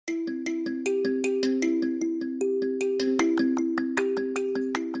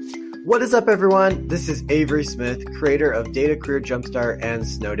What is up, everyone? This is Avery Smith, creator of Data Career Jumpstart and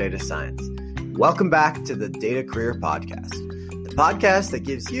Snow Data Science. Welcome back to the Data Career Podcast, the podcast that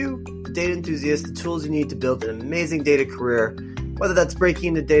gives you, the data enthusiast, the tools you need to build an amazing data career, whether that's breaking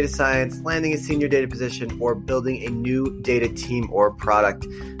into data science, landing a senior data position, or building a new data team or product.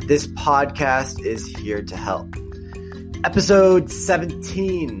 This podcast is here to help. Episode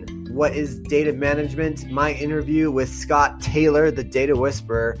 17, What is Data Management? My interview with Scott Taylor, the Data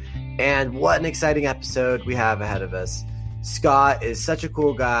Whisperer. And what an exciting episode we have ahead of us. Scott is such a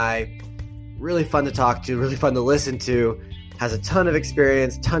cool guy, really fun to talk to, really fun to listen to, has a ton of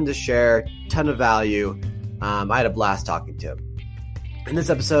experience, ton to share, ton of value. I had a blast talking to him. In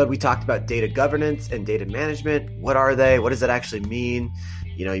this episode, we talked about data governance and data management. What are they? What does that actually mean?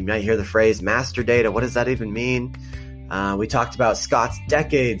 You might hear the phrase master data. What does that even mean? We talked about Scott's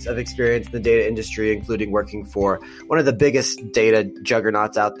decades of experience in the data industry, including working for one of the biggest data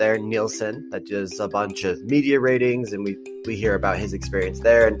juggernauts out there, Nielsen, that does a bunch of media ratings. And we hear about his experience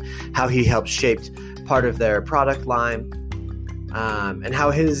there and how he helped shape part of their product line, and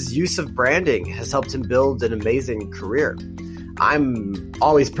how his use of branding has helped him build an amazing career. I'm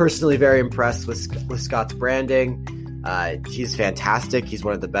always personally very impressed with Scott's branding. He's fantastic. He's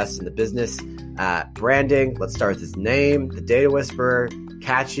one of the best in the business at branding. Let's start with his name, the Data Whisperer.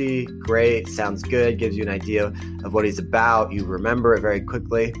 Catchy, great, sounds good, gives you an idea of what he's about. You remember it very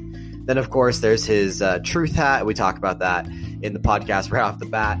quickly. Then, of course, there's his truth hat. We talk about that in the podcast right off the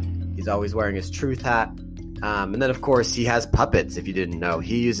bat. He's always wearing his truth hat. And then, of course, he has puppets, if you didn't know.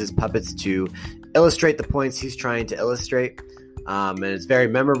 He uses puppets to illustrate the points he's trying to illustrate. And it's very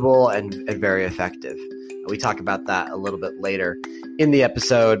memorable and very effective. We talk about that a little bit later in the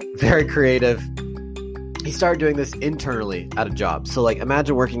episode. Very creative. He started doing this internally at a job. So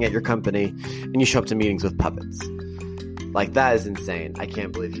imagine working at your company and you show up to meetings with puppets. That is insane. I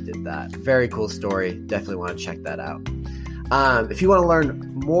can't believe he did that. Very cool story. Definitely want to check that out. If you want to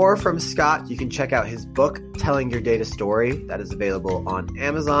learn more from Scott, you can check out his book, Telling Your Data Story. That is available on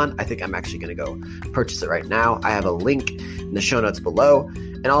Amazon. I think I'm actually going to go purchase it right now. I have a link in the show notes below.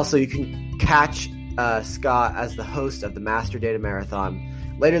 And also you can catch Scott as the host of the Master Data Marathon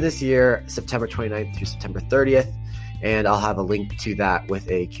later this year, September 29th through September 30th. And I'll have a link to that with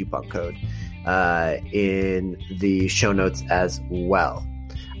a coupon code in the show notes as well.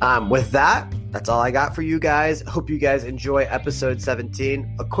 With that, that's all I got for you guys. Hope you guys enjoy episode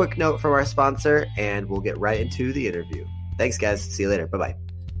 17. A quick note from our sponsor, and we'll get right into the interview. Thanks, guys. See you later. Bye-bye.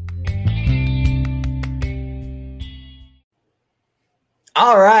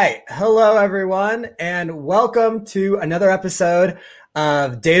 All right. Hello, everyone, and welcome to another episode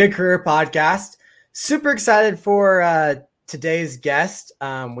of Data Career Podcast. Super excited for today's guest.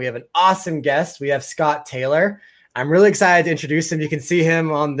 We have an awesome guest. We have Scott Taylor. I'm really excited to introduce him. You can see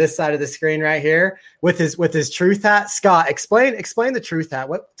him on this side of the screen right here with his truth hat. Scott, explain the truth hat.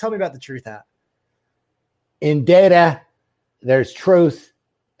 Tell me about the truth hat. In data, there's truth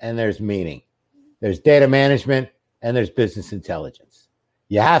and there's meaning. There's data management and there's business intelligence.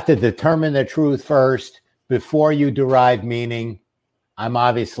 You have to determine the truth first before you derive meaning. I'm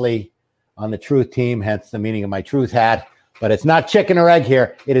obviously on the truth team, hence the meaning of my truth hat. But it's not chicken or egg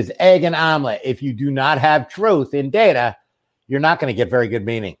here. It is egg and omelet. If you do not have truth in data, you're not going to get very good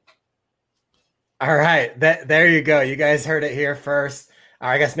meaning. All right. There you go. You guys heard it here first. Or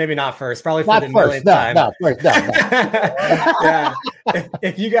I guess maybe not first. Probably for not the first. millionth time. No. Yeah.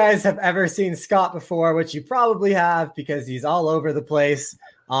 If you guys have ever seen Scott before, which you probably have because he's all over the place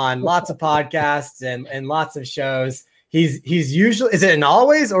on lots of podcasts and lots of shows, he's usually, is it an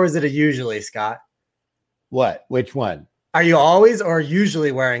always or is it a usually, Scott? What? Which one? Are you always or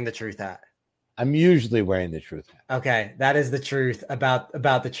usually wearing the truth hat? I'm usually wearing the truth hat. Okay, that is the truth about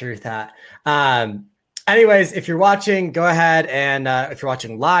the truth hat. Anyways, if you're watching, go ahead and if you're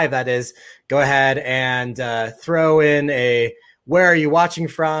watching live, that is, go ahead and throw in a where are you watching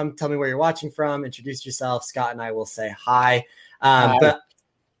from? Tell me where you're watching from. Introduce yourself. Scott and I will say hi. Hi. But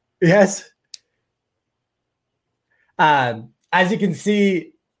yes, as you can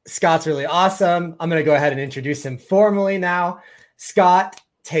see, Scott's really awesome. I'm going to go ahead and introduce him formally now. Scott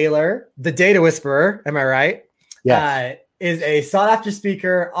Taylor, the Data Whisperer, am I right? Yes. Is a sought-after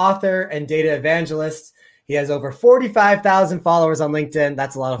speaker, author, and data evangelist. He has over 45,000 followers on LinkedIn.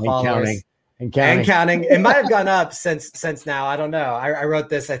 That's a lot of followers. And counting. It might have gone up since now. I don't know. I wrote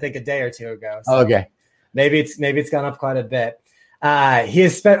this, I think, a day or two ago. So okay. Maybe it's gone up quite a bit. He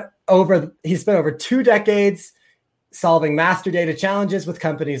spent over 2 decades solving master data challenges with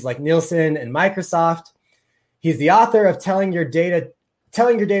companies like Nielsen and Microsoft. He's the author of Telling Your Data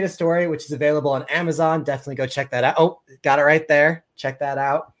Story, which is available on Amazon. Definitely go check that out. Oh, got it right there. Check that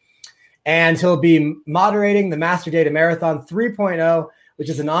out. and he'll be moderating the Master Data Marathon 3.0, which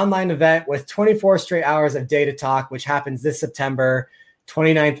is an online event with 24 straight hours of data talk, which happens this September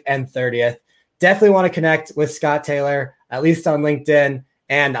 29th and 30th. Definitely want to connect with Scott Taylor, at least on LinkedIn.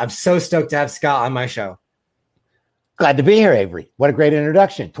 And I'm so stoked to have Scott on my show. Glad to be here, Avery. What a great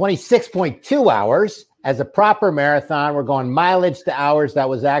introduction. 26.2 hours as a proper marathon. We're going mileage to hours. That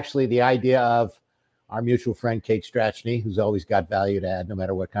was actually the idea of our mutual friend, Kate Strachny, who's always got value to add no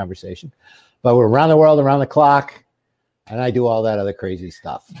matter what conversation. But we're around the world, around the clock, and I do all that other crazy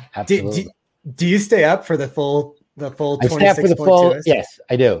stuff. Absolutely. Do you stay up for the full 26.2? I stay up for the full, yes,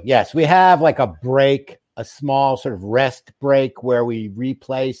 I do. Yes, we have like a break, a small sort of rest break where we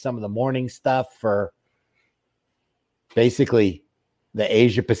replay some of the morning stuff for basically the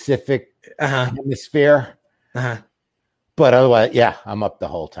Asia Pacific hemisphere. But otherwise, yeah, I'm up the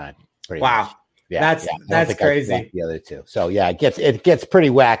whole time. Wow. Much. Yeah, that's crazy. The other two. So yeah, it gets pretty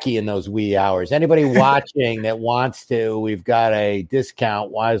wacky in those wee hours. Anybody watching that wants to, we've got a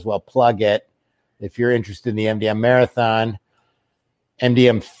discount. Might as well plug it. If you're interested in the MDM Marathon,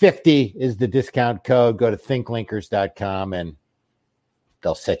 MDM50 is the discount code. Go to thinklinkers.com and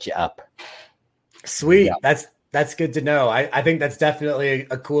they'll set you up. Sweet. Yeah. That's good to know. I think that's definitely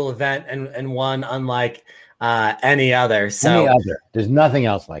a cool event and one unlike any other. So there's nothing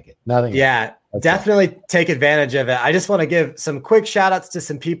else like it. Nothing. Yeah, definitely take advantage of it. I just want to give some quick shout outs to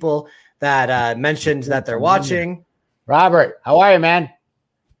some people that mentioned that they're watching. Robert, how are you, man?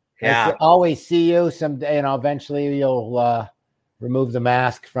 Yeah. Nice to always see you. Someday, eventually you'll remove the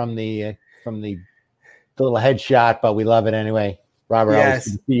mask from the little headshot, but we love it anyway. Robert, always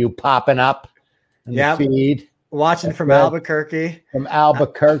good to see you popping up in the feed. Watching from Albuquerque. From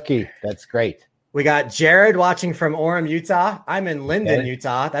Albuquerque. That's great. We got Jared watching from Orem, Utah. I'm in Linden,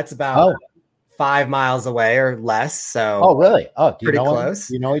 Utah. That's about 5 miles away or less. So really? Oh, do you know close.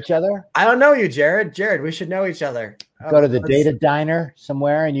 Do you know each other? I don't know you, Jared. Jared, we should know each other. Go to the Data Diner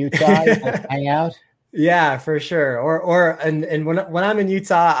somewhere in Utah. Hang out. Yeah, for sure. And when I'm in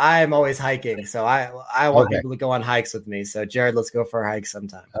Utah, I'm always hiking. So I want people to go on hikes with me. So Jared, let's go for a hike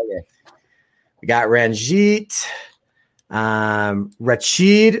sometime. Okay. We got Ranjit,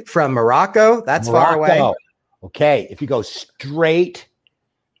 Rachid from Morocco. That's far away. Okay. If you go straight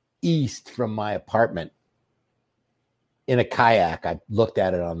east from my apartment in a kayak, I looked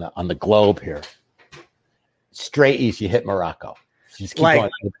at it on the globe here. Straight east, you hit Morocco. Just keep going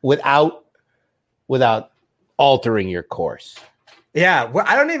without altering your course. Yeah.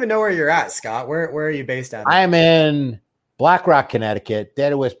 I don't even know where you're at, Scott. Where are you based at? I am in Black Rock, Connecticut,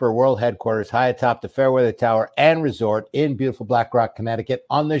 Data Whisperer World Headquarters, high atop the Fairweather Tower and Resort in beautiful Black Rock, Connecticut,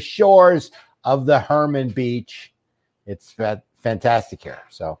 on the shores of the Herman Beach. It's fantastic here.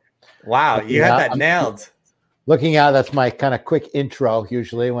 So, wow, you had that nailed. Looking out, that's my kind of quick intro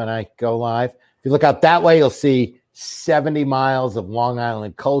usually when I go live. If you look out that way, you'll see 70 miles of Long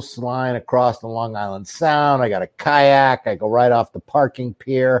Island coastline across the Long Island Sound. I got a kayak. I go right off the parking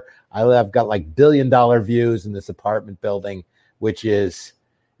pier. I've got like $1 billion views in this apartment building, which is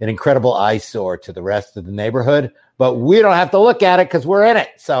an incredible eyesore to the rest of the neighborhood. But we don't have to look at it because we're in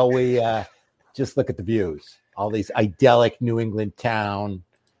it. So we just look at the views. All these idyllic New England town,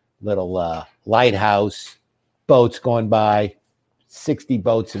 little lighthouse, boats going by, 60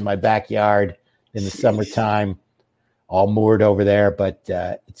 boats in my backyard in the summertime, all moored over there. But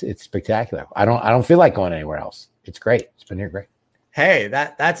it's spectacular. I don't feel like going anywhere else. It's great. It's been here great. Hey,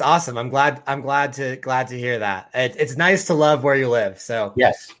 that's awesome. I'm glad to hear that. It's nice to love where you live. So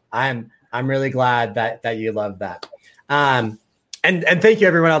yes, I'm really glad that you love that. And thank you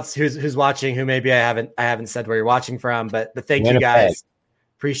everyone else who's watching, who maybe I haven't said where you're watching from, but thank you guys.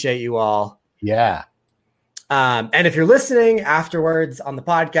 Appreciate you all. Yeah. And if you're listening afterwards on the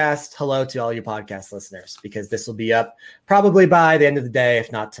podcast, hello to all you podcast listeners, because this will be up probably by the end of the day,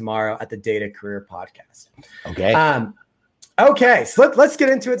 if not tomorrow, at the Data Career Podcast. Okay. Okay, so let's get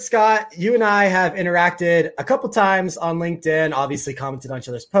into it, Scott. You and I have interacted a couple times on LinkedIn, obviously commented on each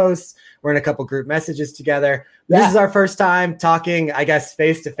other's posts. We're in a couple group messages together. This is our first time talking, I guess,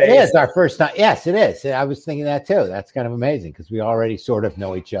 face-to-face. It is our first time. Yes, it is. I was thinking that too. That's kind of amazing because we already sort of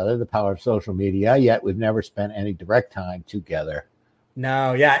know each other, the power of social media, yet we've never spent any direct time together.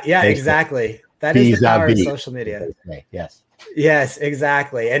 No, yeah, exactly. That is the power of social media. Yes,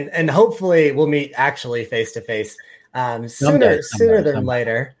 exactly. And hopefully we'll meet actually face-to-face. Sooner than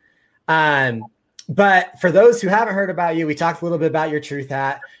later. But for those who haven't heard about you, we talked a little bit about your Truth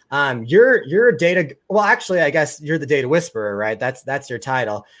Hat. You're a data. Well, actually, I guess you're the Data Whisperer, right? That's your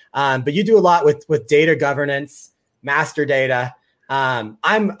title. But you do a lot with data governance, master data.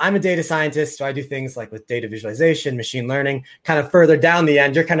 I'm a data scientist, so I do things like with data visualization, machine learning, kind of further down the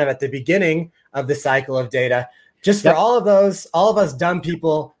end. You're kind of at the beginning of the cycle of data. Just for all of us dumb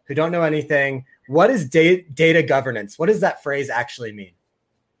people who don't know anything, what is data governance? What does that phrase actually mean?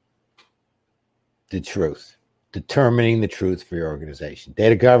 The truth. Determining the truth for your organization.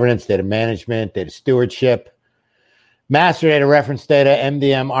 Data governance, data management, data stewardship, master data, reference data,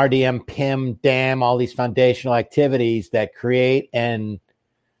 MDM, RDM, PIM, DAM, all these foundational activities that create and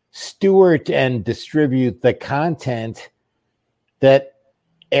steward and distribute the content that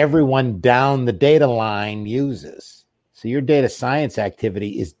everyone down the data line uses. So your data science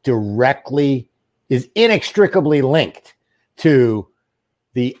activity is inextricably linked to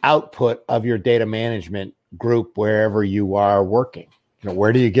the output of your data management group wherever you are working.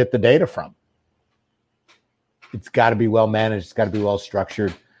 Where do you get the data from? It's got to be well managed. It's got to be well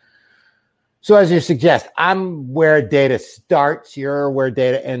structured. So as you suggest, I'm where data starts. You're where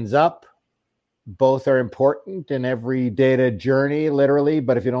data ends up. Both are important in every data journey, literally.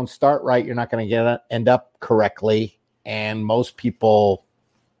 But if you don't start right, you're not going to end up correctly. And most people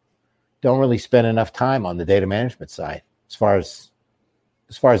don't really spend enough time on the data management side, as far as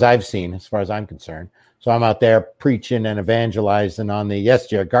I've seen, as far as I'm concerned. So I'm out there preaching and evangelizing on the, yes,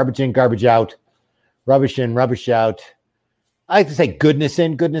 Jared, garbage in, garbage out, rubbish in, rubbish out. I like to say goodness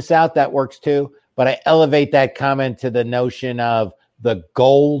in, goodness out. That works too. But I elevate that comment to the notion of the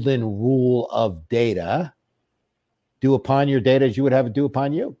golden rule of data. Do upon your data as you would have it do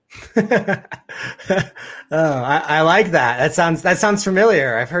upon you. I like that. That sounds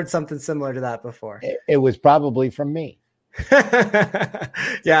familiar. I've heard something similar to that before. It was probably from me.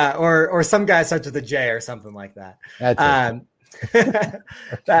 Yeah, or some guy starts with a J or something like that. That's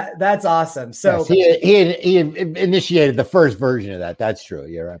awesome. So yes, he initiated the first version of that. That's true.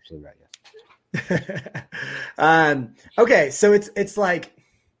 You're absolutely right. Yes. Okay, so it's like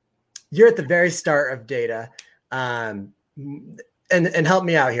you're at the very start of data, and help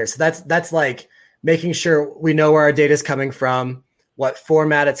me out here. So that's like making sure we know where our data is coming from, what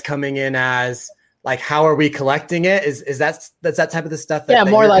format it's coming in as. Like, how are we collecting it? That's that type of the stuff?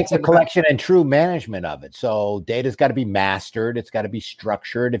 More like the collection and true management of it. So data's got to be mastered. It's got to be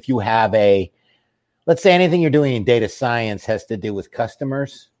structured. If you have let's say anything you're doing in data science has to do with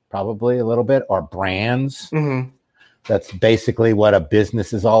customers, probably a little bit, or brands. Mm-hmm. That's basically what a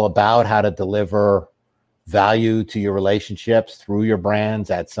business is all about, how to deliver value to your relationships through your brands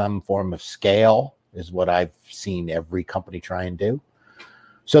at some form of scale is what I've seen every company try and do.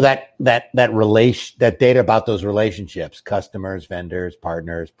 So that data about those relationships, customers, vendors,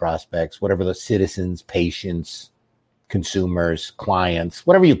 partners, prospects, whatever the citizens, patients, consumers, clients,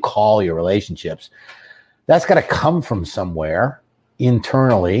 whatever you call your relationships, that's got to come from somewhere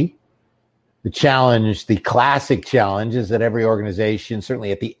internally. The classic challenge is that every organization,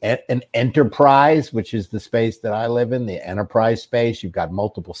 certainly at an enterprise, which is the space that I live in, the enterprise space, you've got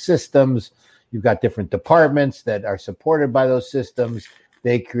multiple systems, you've got different departments that are supported by those systems.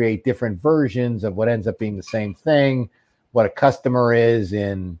 They create different versions of what ends up being the same thing. What a customer is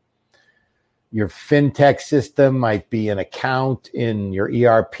in your fintech system might be an account in your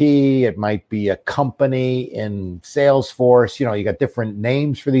ERP. It might be a company in Salesforce. You got different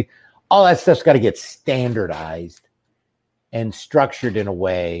names for all that stuff's got to get standardized and structured in a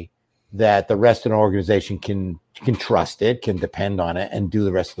way that the rest of an organization can trust it, can depend on it, and do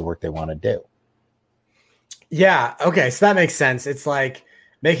the rest of the work they want to do. Yeah. Okay. So that makes sense. It's like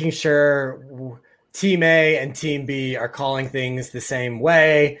making sure team A and team B are calling things the same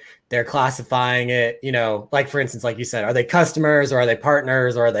way. They're classifying it, like for instance, like you said, are they customers or are they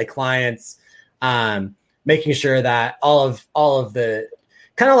partners or are they clients? Making sure that all of the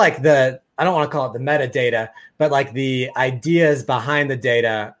kind of like I don't want to call it the metadata, but like the ideas behind the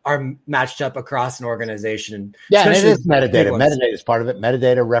data are matched up across an organization. Yeah, and it is metadata. Metadata is part of it.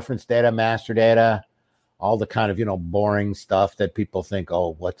 Metadata, reference data, master data. All the kind of, boring stuff that people think,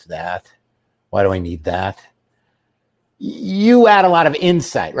 oh, what's that? Why do I need that? You add a lot of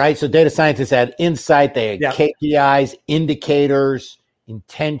insight, right? So data scientists add insight. They add KPIs, indicators,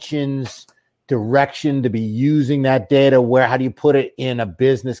 intentions, direction to be using that data. How do you put it in a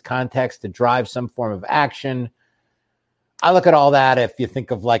business context to drive some form of action? I look at all that. If you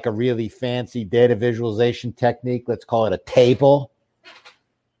think of like a really fancy data visualization technique, let's call it a table.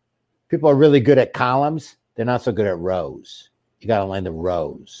 People are really good at columns. They're not so good at rows. You got to learn the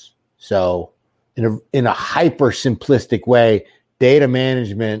rows. So in a hyper simplistic way, data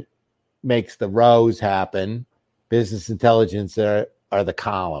management makes the rows happen. Business intelligence are the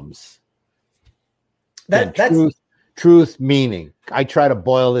columns. That's truth, meaning. I try to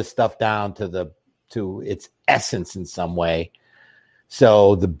boil this stuff down to its essence in some way.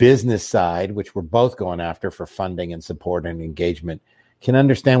 So the business side, which we're both going after for funding and support and engagement, can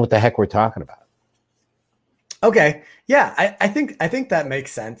understand what the heck we're talking about. Okay. Yeah, I think that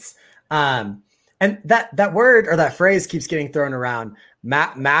makes sense. And that word or that phrase keeps getting thrown around.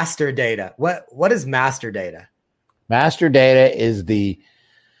 Master data. What is master data? Master data is the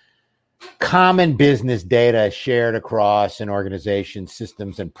common business data shared across an organization's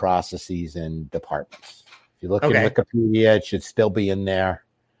systems and processes and departments. If you look in Wikipedia, it should still be in there.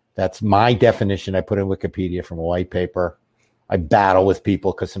 That's my definition. I put in Wikipedia from a white paper. I battle with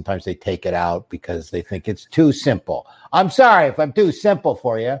people because sometimes they take it out because they think it's too simple. I'm sorry if I'm too simple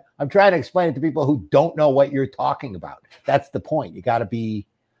for you. I'm trying to explain it to people who don't know what you're talking about. That's the point. You got to be,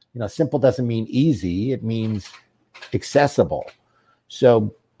 simple doesn't mean easy. It means accessible.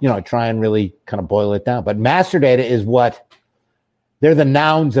 So, try and really kind of boil it down. But master data is they're the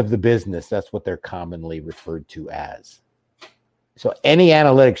nouns of the business. That's what they're commonly referred to as. So any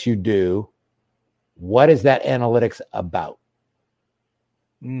analytics you do, what is that analytics about?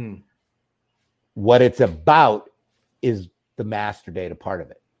 What it's about is the master data part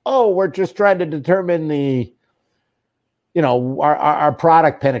of it. Oh, we're just trying to determine the, our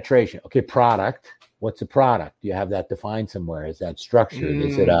product penetration. Okay, product. What's a product? Do you have that defined somewhere? Is that structured?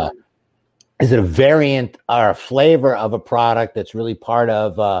 Is it a variant or a flavor of a product that's really part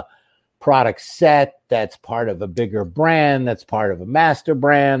of a product set, that's part of a bigger brand, that's part of a master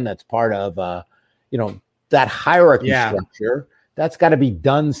brand, that's part of that hierarchy structure? That's got to be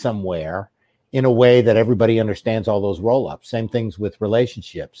done somewhere in a way that everybody understands all those roll-ups. Same things with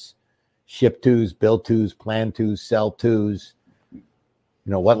relationships. Ship tos, build tos, plan tos, sell tos.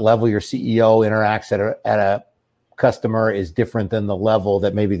 What level your CEO interacts at a customer is different than the level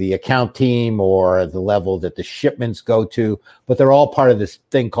that maybe the account team or the level that the shipments go to. But they're all part of this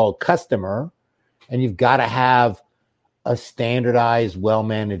thing called customer. And you've got to have a standardized,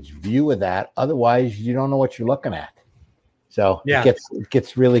 well-managed view of that. Otherwise, you don't know what you're looking at. So it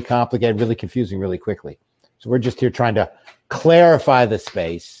gets really complicated, really confusing really quickly. So we're just here trying to clarify the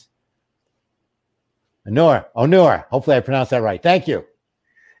space. Onur, hopefully I pronounced that right. Thank you.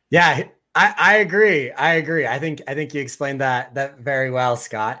 Yeah, I agree. I think you explained that very well,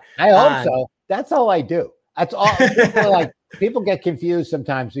 Scott. I hope so. That's all I do. That's all. People get confused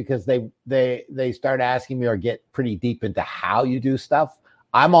sometimes because they start asking me or get pretty deep into how you do stuff.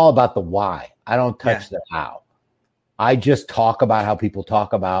 I'm all about the why. I don't touch the how. I just talk about how people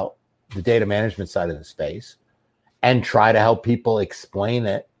talk about the data management side of the space and try to help people explain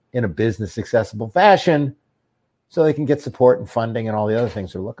it in a business accessible fashion so they can get support and funding and all the other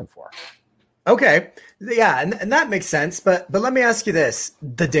things they're looking for. Okay. Yeah. And that makes sense. But let me ask you this,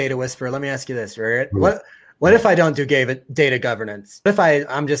 the data whisperer, let me ask you this, right? What if I don't do data governance? What if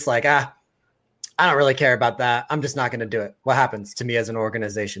I'm just like, I don't really care about that. I'm just not going to do it. What happens to me as an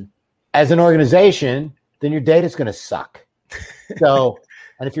organization? As an organization, then your data is going to suck. So,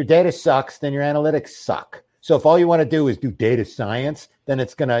 and if your data sucks, then your analytics suck. So if all you want to do is do data science, then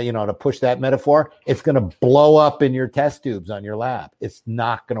it's going to, to push that metaphor, it's going to blow up in your test tubes on your lab. It's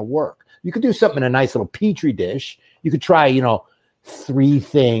not going to work. You could do something in a nice little petri dish. You could try, 3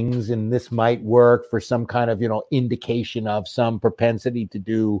 things, and this might work for some kind of, indication of some propensity to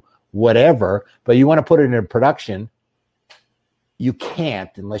do whatever. But you want to put it in production, you can't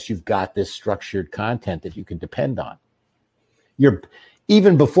unless you've got this structured content that you can depend on.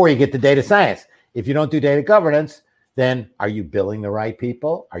 Even before you get to data science, if you don't do data governance, then are you billing the right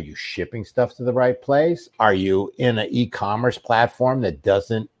people? Are you shipping stuff to the right place? Are you in an e-commerce platform that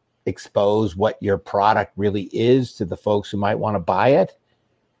doesn't expose what your product really is to the folks who might want to buy it?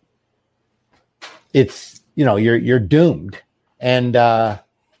 It's, you're doomed. And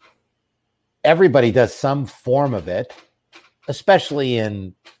everybody does some form of it, especially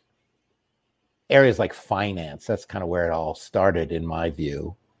in areas like finance. That's kind of where it all started, in my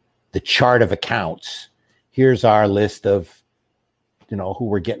view. The chart of accounts. Here's our list of, who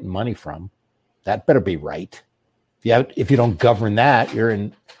we're getting money from. That better be right. If you don't govern that, you're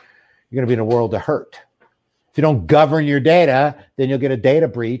going to be in a world of hurt. If you don't govern your data, then you'll get a data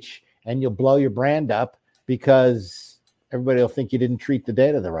breach and you'll blow your brand up because everybody will think you didn't treat the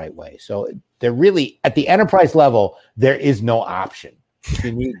data the right way. So they're really, at the enterprise level, there is no option.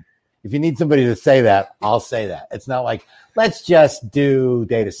 If you need somebody to say that, I'll say that. It's not like, let's just do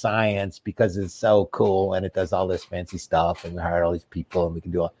data science because it's so cool and it does all this fancy stuff and we hired all these people and we can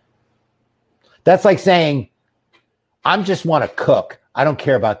do all. That's like saying, I just want to cook. I don't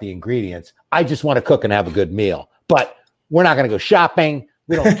care about the ingredients. I just want to cook and have a good meal. But we're not going to go shopping.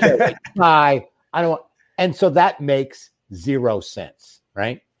 We don't care what you buy. And so that makes zero sense,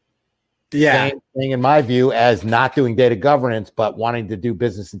 right? Yeah. Same thing, in my view, as not doing data governance, but wanting to do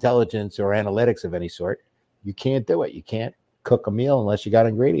business intelligence or analytics of any sort. You can't do it. You can't cook a meal unless you got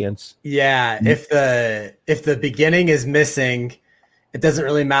ingredients. Yeah. If the beginning is missing, it doesn't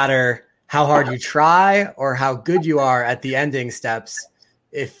really matter how hard you try or how good you are at the ending steps.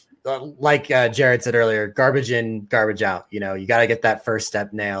 If like Jared said earlier, garbage in, garbage out. You got to get that first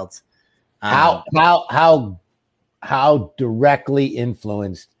step nailed. How directly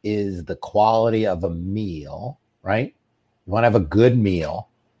influenced is the quality of a meal, right? You want to have a good meal.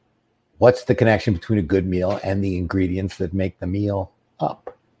 What's the connection between a good meal and the ingredients that make the meal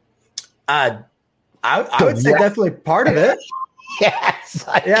up? I would say definitely part of it. Yes.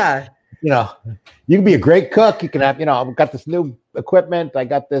 Yeah. You can be a great cook. You can have, I've got this new equipment. I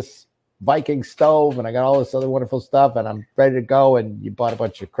got this Viking stove and I got all this other wonderful stuff and I'm ready to go. And you bought a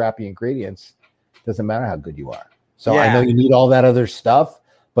bunch of crappy ingredients. Doesn't matter how good you are. So I know you need all that other stuff,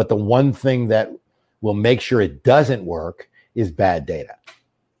 but the one thing that will make sure it doesn't work is bad data,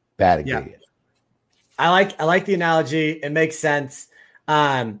 bad ingredients. I like the analogy. It makes sense.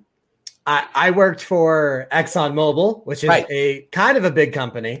 I worked for ExxonMobil, which is a kind of a big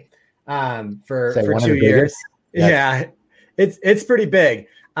company, for 2 years. Yeah, it's pretty big.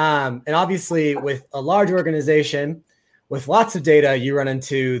 And obviously with a large organization with lots of data, you run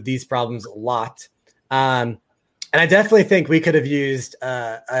into these problems a lot. And I definitely think we could have used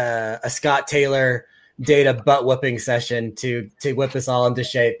a Scott Taylor data butt whipping session to whip us all into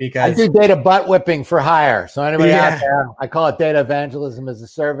shape, because I do data butt whipping for hire. So anybody out there, I call it data evangelism as a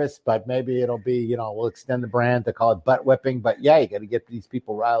service, but maybe it'll be, we'll extend the brand to call it butt whipping. But yeah, you got to get these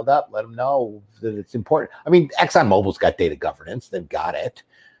people riled up, let them know that it's important. I mean, ExxonMobil's got data governance. They've got it.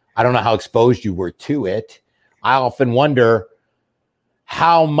 I don't know how exposed you were to it. I often wonder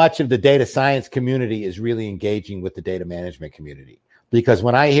how much of the data science community is really engaging with the data management community. Because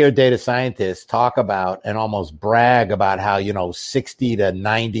when I hear data scientists talk about and almost brag about how, 60 to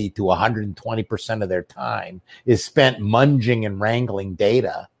 90 to 120% of their time is spent munging and wrangling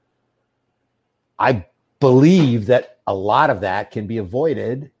data, I believe that a lot of that can be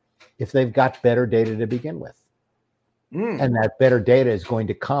avoided if they've got better data to begin with. And that better data is going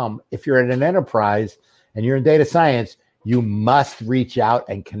to come. If you're at an enterprise and you're in data science, you must reach out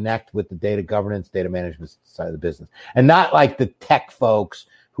and connect with the data governance, data management side of the business. And not like the tech folks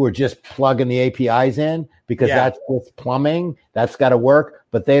who are just plugging the APIs in, because that's just plumbing. That's got to work.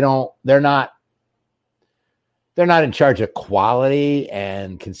 But they're not in charge of quality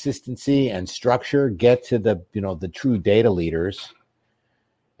and consistency and structure. Get to the true data leaders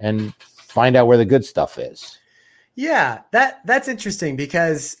and find out where the good stuff is. Yeah, that's interesting,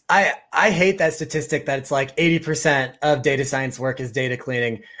 because I hate that statistic that it's like 80% of data science work is data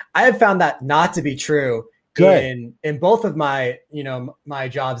cleaning. I have found that not to be true in both of my my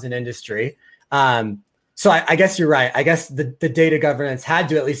jobs in industry. So I guess you're right. I guess the data governance had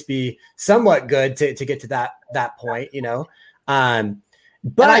to at least be somewhat good to get to that point.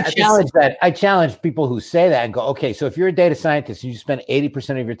 But I challenge people who say that and go, okay, so if you're a data scientist and you spend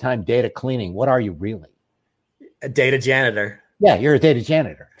 80% of your time data cleaning, what are you really? A data janitor. Yeah, you're a data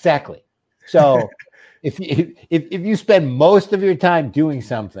janitor. Exactly. So if you spend most of your time doing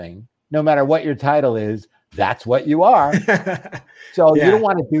something, no matter what your title is, that's what you are. So you don't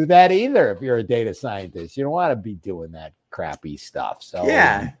want to do that either. If you're a data scientist, you don't want to be doing that crappy stuff. So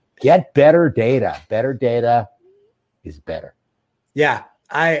get better data. Better data is better. Yeah,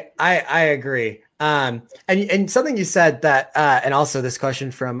 I agree. And something you said that, and also this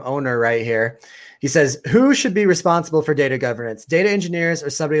question from owner right here. He says, who should be responsible for data governance? Data engineers or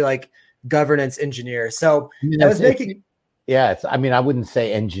somebody like governance engineer? So I was making... I wouldn't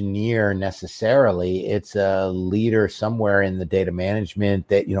say engineer necessarily. It's a leader somewhere in the data management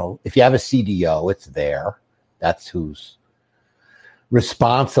that, if you have a CDO, it's there. That's who's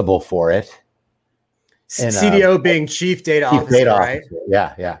responsible for it. And, CDO being chief data officer, right?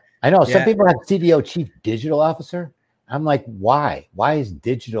 Yeah. I know some people have CDO, chief digital officer. I'm like, why? Why is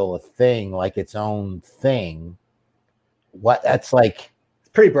digital a thing, like its own thing? That's like, it's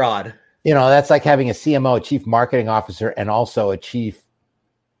pretty broad. That's like having a CMO, a chief marketing officer, and also a chief,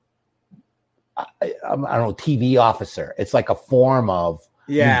 I don't know, TV officer. It's like a form of,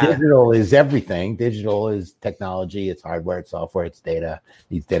 digital is everything. Digital is technology. It's hardware, it's software, it's data,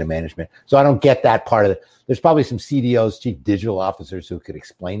 needs data management. So I don't get that part of it. There's probably some CDOs, chief digital officers, who could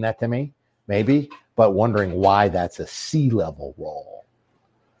explain that to me, maybe, but wondering why that's a C-level role.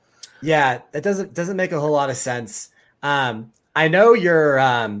 Yeah, that doesn't make a whole lot of sense. I know you're,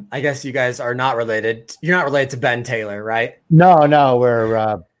 I guess you guys are not related. You're not related to Ben Taylor, right? No,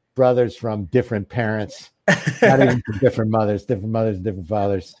 we're brothers from different parents, not even from different mothers, different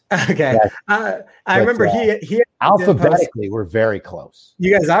fathers. Okay. Yes. I remember he alphabetically, we're very close.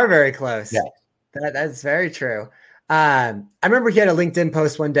 You guys are very close. Yeah. That's very true. I remember he had a LinkedIn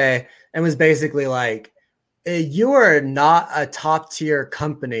post one day and was basically like, you are not a top tier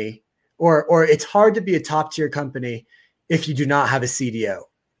company, or it's hard to be a top tier company if you do not have a CDO.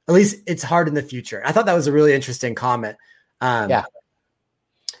 At least it's hard in the future. I thought that was a really interesting comment.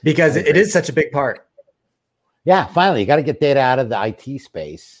 Because it is such a big part. Yeah, finally, you got to get data out of the IT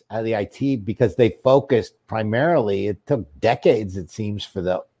space, because they focused primarily, it took decades, it seems, for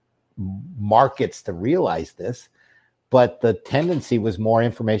the markets to realize this, but the tendency was more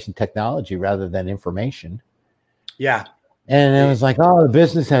information technology rather than information. Yeah. And it was like, oh, the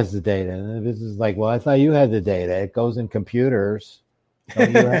business has the data. And the business is like, well, I thought you had the data. It goes in computers.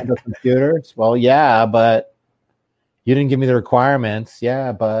 Don't you handle computers? Well, yeah, but you didn't give me the requirements.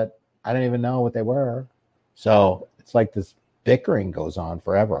 Yeah, but I didn't even know what they were. So it's like this bickering goes on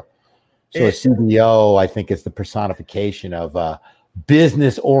forever. So a CDO, I think, is the personification of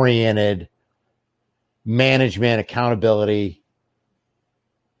business-oriented management, accountability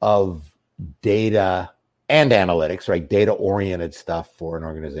of data and analytics, right? Data-oriented stuff for an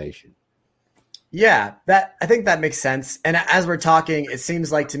organization. Yeah, I think that makes sense. And as we're talking, it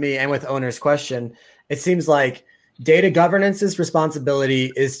seems like to me, and with owner's question, it seems like data governance's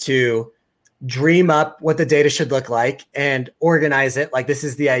responsibility is to dream up what the data should look like and organize it. Like, this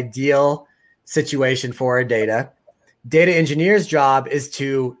is the ideal situation for our data. Data engineer's job is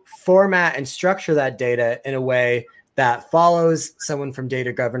to format and structure that data in a way that follows someone from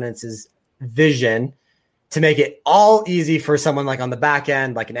data governance's vision to make it all easy for someone like on the back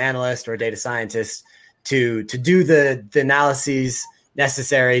end, like an analyst or a data scientist, to do the analyses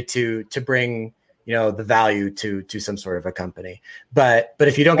necessary to bring, you know, the value to some sort of a company. But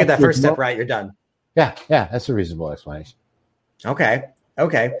if you don't get that first step right, you're done. Yeah, that's a reasonable explanation. Okay.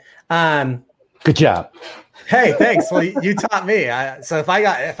 Good job. Hey, thanks. Well, you taught me. So if I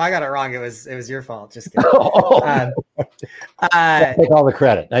got it wrong, it was your fault. Just kidding. Take all the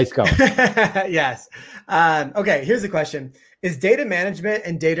credit. Nice going. Yes. Okay. Here's the question: is data management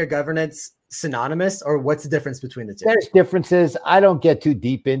and data governance synonymous, or what's the difference between the two? There's differences. I don't get too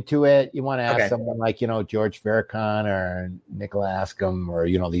deep into it. You want to ask someone like, George Farrakhan or Nicola Ascom, or,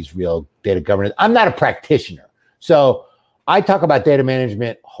 these real data governance. I'm not a practitioner. So I talk about data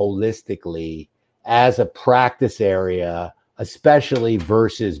management holistically as a practice area, especially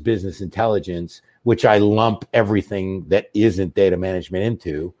versus business intelligence, which I lump everything that isn't data management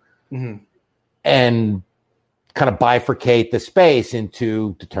into, and kind of bifurcate the space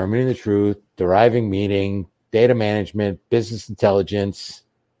into determining the truth, deriving meaning, data management, business intelligence,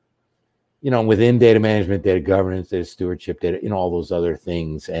 within data management, data governance, data stewardship, data, all those other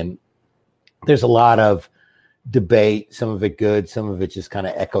things. And there's a lot of debate, some of it good, some of it just kind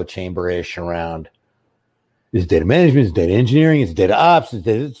of echo chamber-ish around, is data management, is data engineering, is data ops,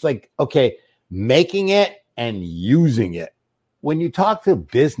 it's like, okay, making it and using it. When you talk to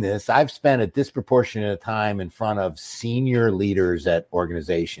business, I've spent a disproportionate time in front of senior leaders at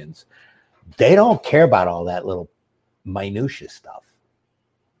organizations. They don't care about all that little minutia stuff.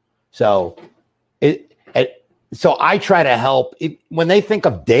 So so I try to help when they think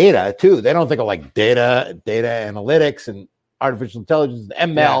of data too. They don't think of like data analytics and artificial intelligence,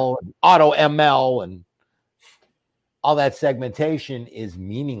 and ML, and auto ML, and all that segmentation is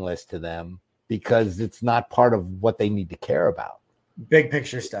meaningless to them because it's not part of what they need to care about. Big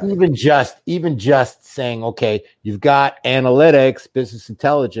picture stuff. Even just saying, okay, you've got analytics, business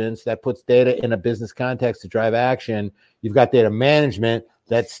intelligence that puts data in a business context to drive action. You've got data management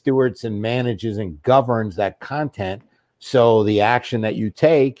that stewards and manages and governs that content. So the action that you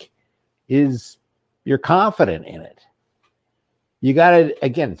take is you're confident in it. You got to,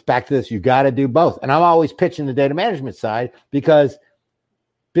 again, it's back to this, you got to do both. And I'm always pitching the data management side because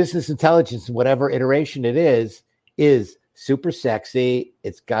business intelligence, whatever iteration it is super sexy.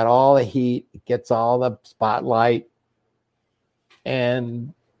 It's got all the heat. It gets all the spotlight.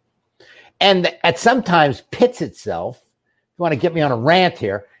 And at sometimes pits itself, if you want to get me on a rant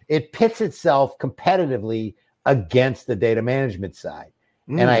here, it pits itself competitively against the data management side.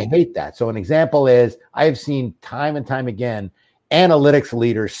 And I hate that. So an example is I have seen time and time again, analytics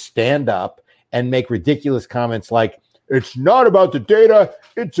leaders stand up and make ridiculous comments like, it's not about the data,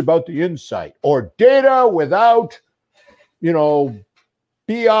 it's about the insight, or data without,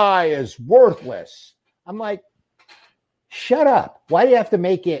 BI is worthless. I'm like, shut up. Why do you have to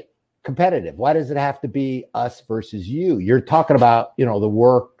make it competitive? Why does it have to be us versus you? You're talking about, the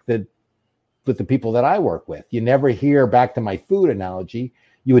work that with the people that I work with. You never hear, back to my food analogy,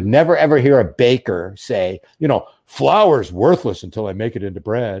 You would never, ever hear a baker say, flour's worthless until I make it into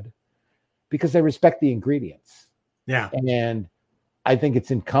bread, because they respect the ingredients. Yeah. And I think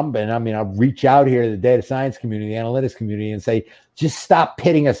it's incumbent. I mean, I'll reach out here to the data science community, the analytics community, and say, just stop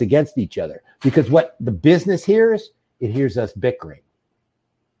pitting us against each other. Because what the business hears, it hears us bickering.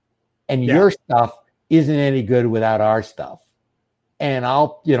 And your stuff isn't any good without our stuff. And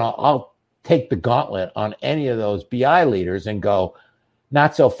I'll take the gauntlet on any of those BI leaders and go,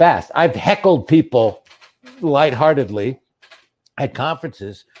 not so fast. I've heckled people lightheartedly at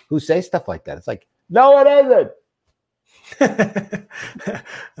conferences who say stuff like that. It's like, no, it isn't.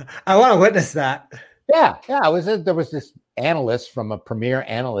 I want to witness that. Yeah. There was this analyst from a premier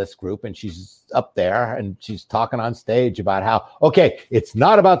analyst group, and she's up there and she's talking on stage about how, okay, it's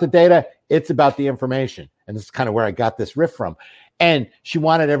not about the data, it's about the information. And this is kind of where I got this riff from. And she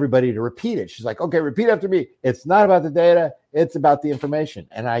wanted everybody to repeat it. She's like, okay, repeat after me. It's not about the data, it's about the information.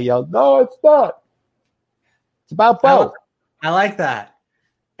 And I yelled, no, it's not. It's about both. I like that.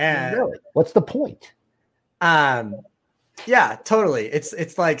 And really, what's the point? Yeah, totally.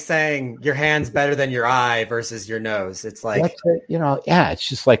 It's like saying your hand's better than your eye versus your nose. It's like, it's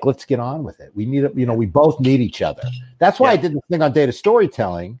just like, let's get on with it. We need it. We both need each other. That's why I did this thing on data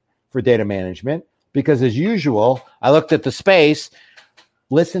storytelling for data management, because as usual, I looked at the space,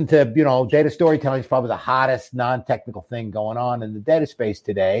 listened to, data storytelling is probably the hottest non-technical thing going on in the data space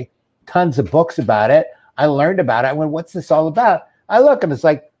today. Tons of books about it. I learned about it. I went, what's this all about? I look and it's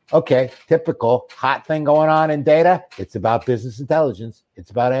like, okay, typical hot thing going on in data. It's about business intelligence. It's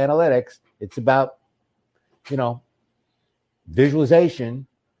about analytics. It's about, visualization.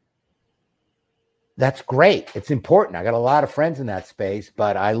 That's great. It's important. I got a lot of friends in that space,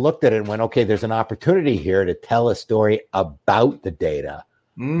 but I looked at it and went, okay, there's an opportunity here to tell a story about the data,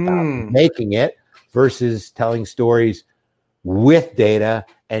 about making it versus telling stories with data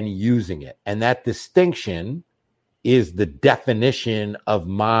and using it. And that distinction is the definition of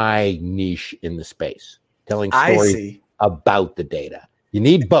my niche in the space, telling stories about the data. You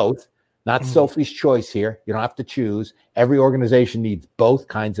need both, not Sophie's choice here. You don't have to choose. Every organization needs both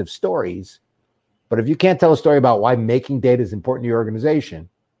kinds of stories. But if you can't tell a story about why making data is important to your organization,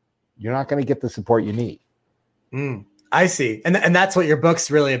 you're not going to get the support you need. I see. And that's what your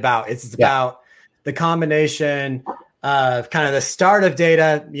book's really about. It's about the combination of kind of the start of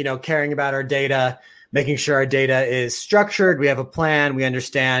data, caring about our data, making sure our data is structured. We have a plan. We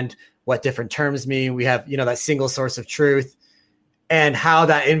understand what different terms mean. We have, that single source of truth, and how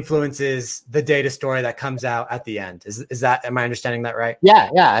that influences the data story that comes out at the end. Am I understanding that right? Yeah.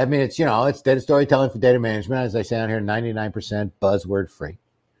 I mean, it's data storytelling for data management. As I say on here, 99% buzzword free.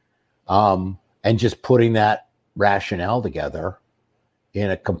 And just putting that rationale together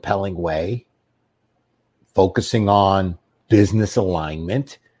in a compelling way, focusing on business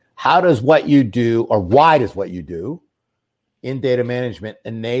alignment. How does what you do, or why does what you do in data management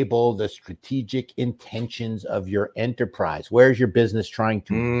enable the strategic intentions of your enterprise? Where's your business trying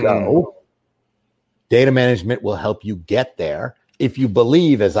to go? Data management will help you get there if you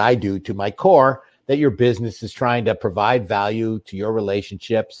believe, as I do to my core, that your business is trying to provide value to your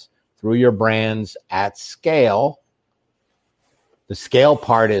relationships through your brands at scale. The scale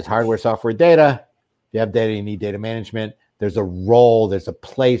part is hardware, software, data. If you have data, you need data management. There's a role, there's a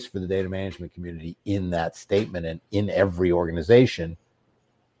place for the data management community in that statement and in every organization.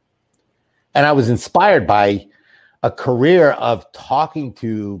 And I was inspired by a career of talking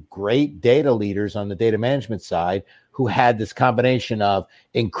to great data leaders on the data management side who had this combination of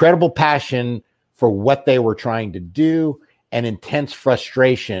incredible passion for what they were trying to do and intense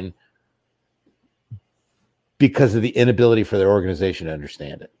frustration because of the inability for their organization to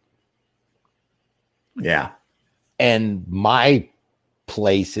understand it. Yeah. And my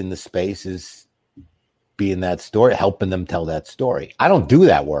place in the space is being that story, helping them tell that story. I don't do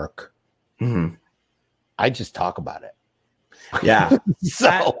that work. I just talk about it. Yeah.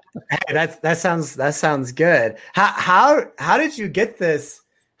 So that sounds good. How did you get this?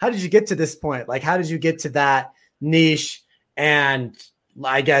 How did you get to this point? Like, how did you get to that niche? And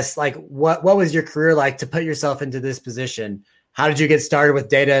I guess, like, what was your career like to put yourself into this position? How did you get started with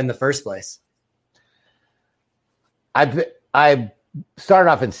data in the first place? I started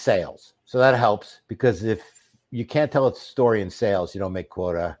off in sales, so that helps, because if you can't tell a story in sales, you don't make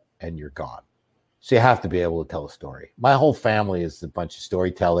quota and you're gone. So you have to be able to tell a story. My whole family is a bunch of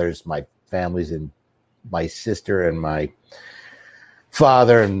storytellers. My family's in my sister and my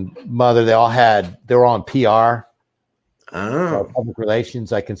father and mother. They were all in PR, public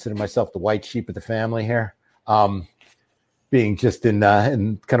relations. I consider myself the white sheep of the family here. being just in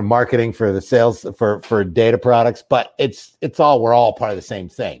kind of marketing for the sales for data products, but we're all part of the same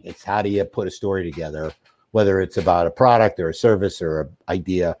thing. It's how do you put a story together, whether it's about a product or a service or an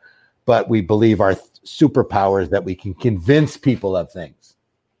idea, but we believe our superpower is that we can convince people of things.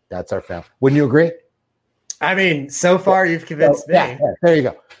 That's our family. Wouldn't you agree? I mean, so far you've convinced me. Yeah, there you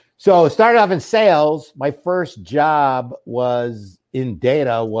go. So started off in sales. My first job was in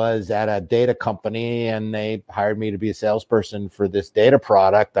data, was at a data company, and they hired me to be a salesperson for this data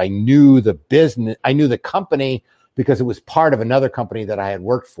product. I knew the business, I knew the company because it was part of another company that I had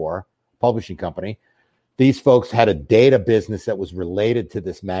worked for, publishing company. These folks had a data business that was related to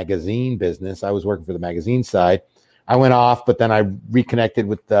this magazine business. I was working for the magazine side. I went off, but then I reconnected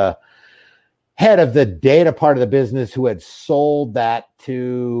with the head of the data part of the business who had sold that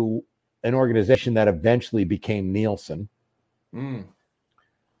to an organization that eventually became Nielsen.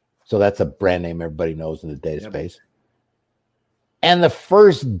 So that's a brand name everybody knows in the data space. And the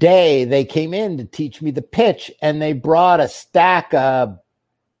first day they came in to teach me the pitch, and they brought a stack of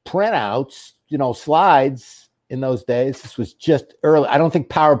printouts, slides in those days. This was just early. I don't think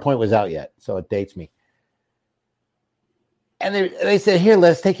PowerPoint was out yet, so it dates me. And they said, here,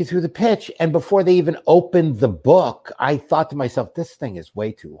 let's take you through the pitch. And before they even opened the book, I thought to myself, this thing is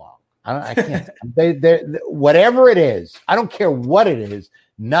way too long. I can't. Whatever it is, I don't care what it is.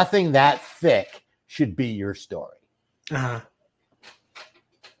 Nothing that thick should be your story. And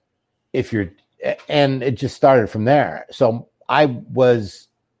it just started from there. So I was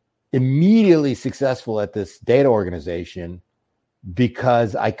immediately successful at this data organization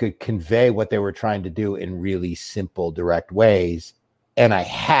because I could convey what they were trying to do in really simple, direct ways. And I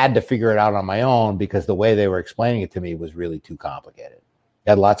had to figure it out on my own because the way they were explaining it to me was really too complicated. It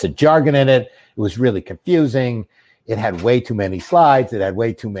had lots of jargon in it. It was really confusing. It had way too many slides. It had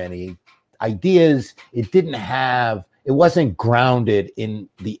way too many ideas. It wasn't grounded in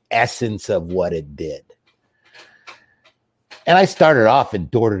the essence of what it did. And I started off in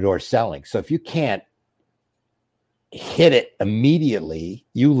door-to-door selling. So if you can't hit it immediately,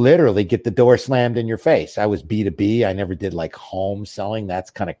 you literally get the door slammed in your face. I was B2B. I never did like home selling.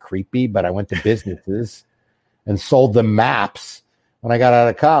 That's kind of creepy, but I went to businesses and sold them maps when I got out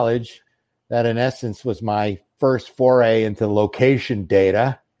of college. That in essence was my first foray into location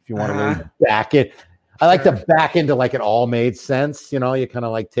data. If you want to really back it, I like to back into like it all made sense. You kind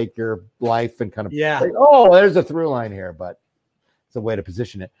of like take your life and kind of say, oh, there's a through line here, but it's a way to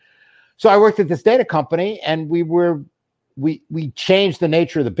position it. So I worked at this data company, and we changed the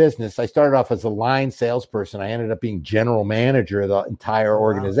nature of the business. I started off as a line salesperson. I ended up being general manager of the entire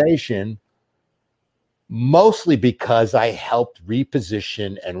organization, mostly because I helped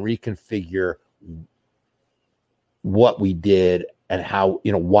reposition and reconfigure what we did and how,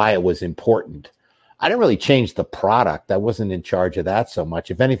 why it was important. I didn't really change the product. I wasn't in charge of that so much.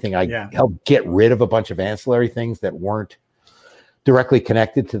 If anything, I helped get rid of a bunch of ancillary things that weren't directly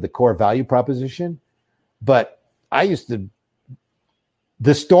connected to the core value proposition. But the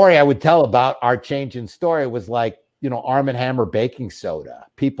story I would tell about our change in story was like, Arm & Hammer baking soda.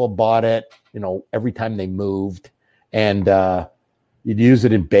 People bought it, every time they moved, and you'd use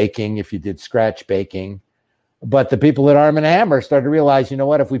it in baking if you did scratch baking. But the people at Arm & Hammer started to realize,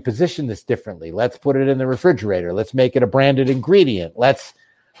 if we position this differently, let's put it in the refrigerator. Let's make it a branded ingredient. Let's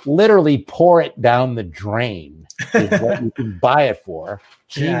literally pour it down the drain is what you can buy it for.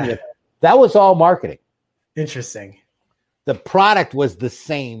 Genius. That was all marketing. Interesting. The product was the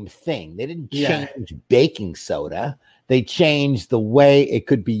same thing. They didn't change baking soda. They changed the way it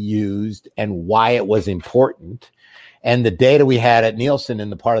could be used and why it was important. And the data we had at Nielsen in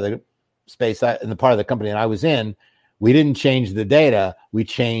the part of the space, in the part of the company that I was in, we didn't change the data. We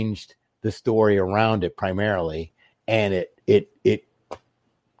changed the story around it primarily. And it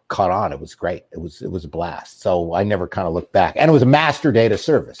caught on. It was great. It was a blast. So I never kind of looked back. And it was a master data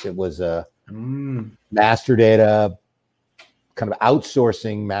service. It was a master data kind of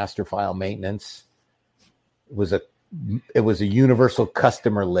outsourcing master file maintenance. It was a universal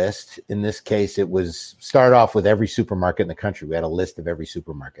customer list. In this case, it was started off with every supermarket in the country. We had a list of every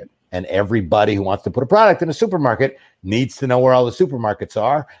supermarket, and everybody who wants to put a product in a supermarket needs to know where all the supermarkets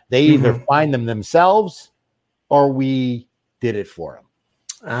are. They either find them themselves or we did it for them.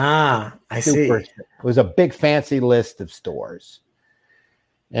 I see. It was a big fancy list of stores.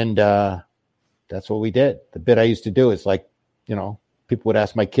 And that's what we did. The bit I used to do is like, people would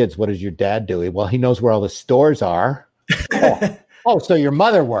ask my kids, what does your dad do? Well, he knows where all the stores are. So your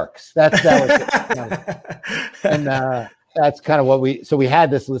mother works. That was it. And that's kind of what we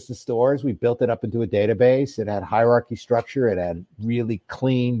had this list of stores. We built it up into a database. It had hierarchy structure. It had really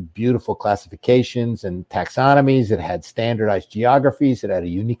clean, beautiful classifications and taxonomies. It had standardized geographies. It had a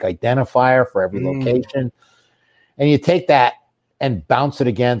unique identifier for every location. And you take that and bounce it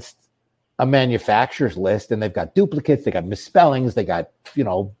against a manufacturer's list, and they've got duplicates, they got misspellings, they got,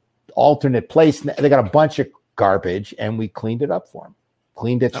 alternate place. They got a bunch of garbage, and we cleaned it up for them.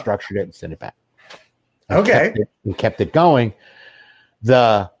 Cleaned it, structured it, and sent it back. Okay. We kept it going.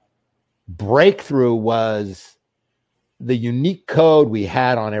 The breakthrough was the unique code we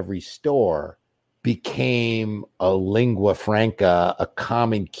had on every store became a lingua franca, a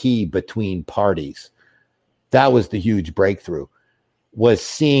common key between parties. That was the huge breakthrough, was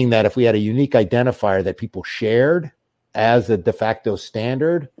seeing that if we had a unique identifier that people shared as a de facto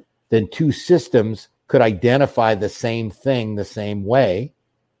standard, then two systems could identify the same thing the same way,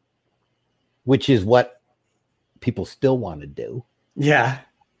 which is what people still want to do. Yeah.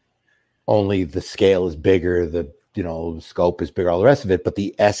 Only the scale is bigger, the scope is bigger, all the rest of it, but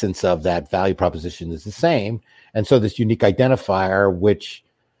the essence of that value proposition is the same. And so this unique identifier, which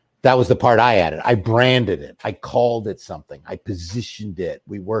that was the part I added. I branded it. I called it something. I positioned it.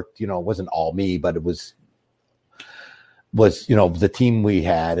 We worked, it wasn't all me, but it was the team we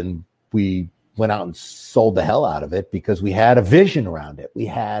had, and we went out and sold the hell out of it because we had a vision around it. We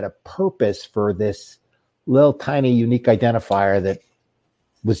had a purpose for this little tiny unique identifier that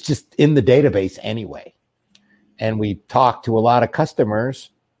was just in the database anyway. And we talked to a lot of customers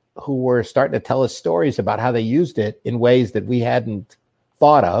who were starting to tell us stories about how they used it in ways that we hadn't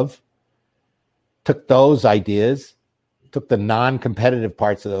thought of. Took those ideas, took the non-competitive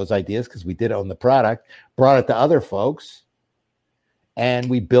parts of those ideas, because we did own the product, brought it to other folks, and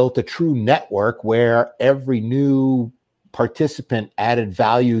we built a true network where every new participant added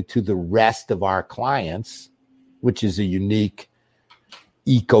value to the rest of our clients, which is a unique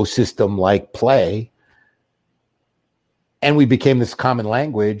ecosystem like play. And we became this common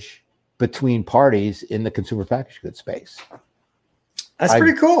language between parties in the consumer packaged goods space. That's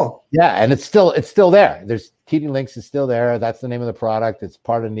pretty cool. Yeah, and it's still there. There's TD Lynx is still there. That's the name of the product. It's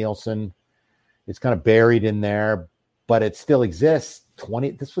part of Nielsen. It's kind of buried in there, but it still exists.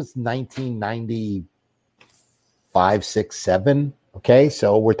 This was 1995, 6, 7. Okay,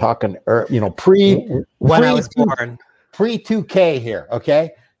 so we're talking, pre when I was born, pre 2K here.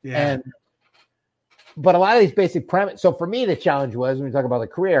 Okay, yeah. But a lot of these basic premise. So for me, the challenge was, when we talk about the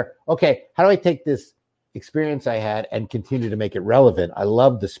career, okay, how do I take this experience I had and continue to make it relevant? I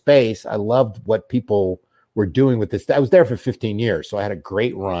loved the space. I loved what people were doing with this. I was there for 15 years, so I had a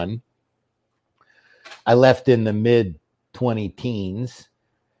great run. I left in the mid 20 teens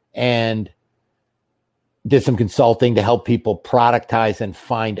and did some consulting to help people productize and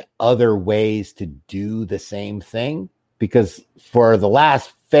find other ways to do the same thing. Because for the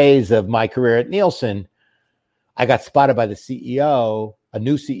last phase of my career at Nielsen, I got spotted by the CEO. A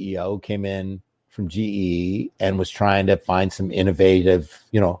new CEO came in from GE and was trying to find some innovative,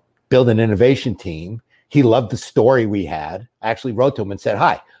 build an innovation team. He loved the story we had. I actually wrote to him and said,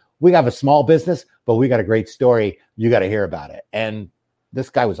 "Hi, we have a small business, but we got a great story. You got to hear about it." And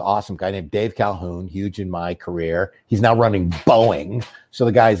this guy was awesome, guy named Dave Calhoun, huge in my career. He's now running Boeing. So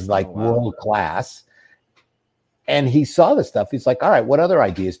the guy's like world class. And he saw this stuff. He's like, "All right, what other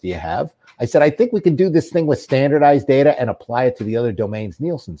ideas do you have?" I said, "I think we can do this thing with standardized data and apply it to the other domains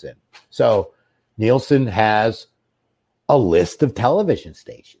Nielsen's in." So Nielsen has a list of television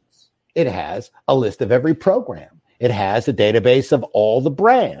stations. It has a list of every program. It has a database of all the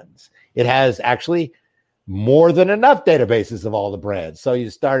brands. It has actually more than enough databases of all the brands. So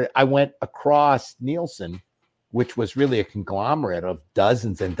I went across Nielsen, which was really a conglomerate of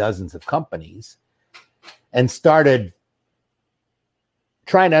dozens and dozens of companies, and started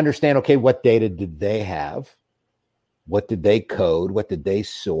trying to understand, okay, what data did they have? What did they code? What did they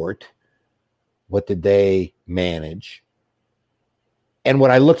sort? What did they manage? And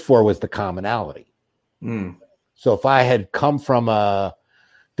what I looked for was the commonality. So if I had come from a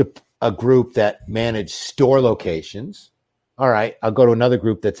group that managed store locations, all right, I'll go to another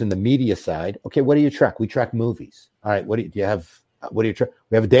group that's in the media side. Okay, what do you track? We track movies. All right, what do you have? What do you track?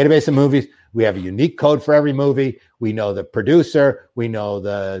 We have a database of movies. We have a unique code for every movie. We know the producer. We know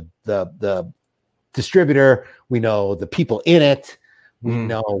the distributor. We know the people in it. We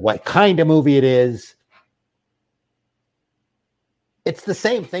know what kind of movie it is. It's the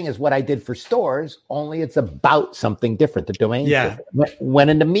same thing as what I did for stores, only it's about something different. The domain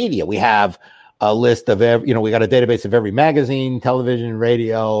went into media. We have a list of we got a database of every magazine, television,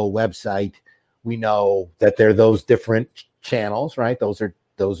 radio, website. We know that there are those different channels, right? Those are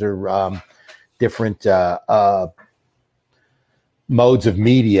different modes of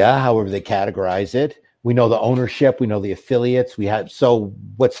media, however they categorize it. We know the ownership, we know the affiliates. So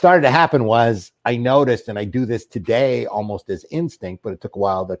what started to happen was I noticed, and I do this today almost as instinct, but it took a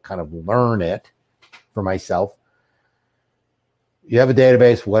while to kind of learn it for myself. You have a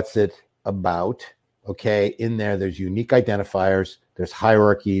database, what's it about? Okay, in there's unique identifiers, there's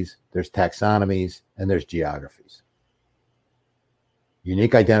hierarchies, there's taxonomies, and there's geographies.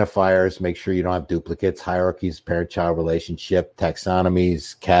 Unique identifiers, make sure you don't have duplicates, hierarchies, parent-child relationship,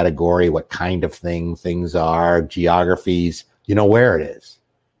 taxonomies, category, what kind of things are, geographies, you know where it is.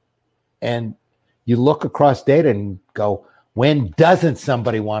 And you look across data and go, when doesn't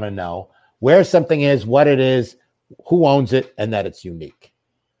somebody want to know where something is, what it is, who owns it, and that it's unique?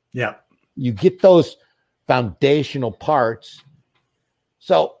 Yeah. You get those foundational parts.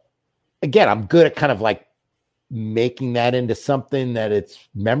 So again, I'm good at kind of like making that into something that it's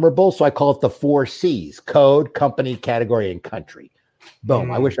memorable. So I call it the 4 C's: code, company, category, and country.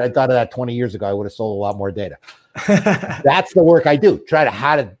 Boom. I wish I'd thought of that 20 years ago. I would have sold a lot more data. That's the work I do. Try to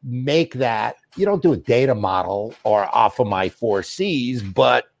how to make that. You don't do a data model or off of my 4 C's,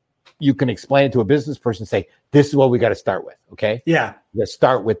 but you can explain it to a business person, say, this is what we got to start with. Okay. Yeah. You got to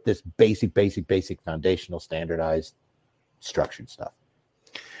start with this basic, foundational, standardized, structured stuff.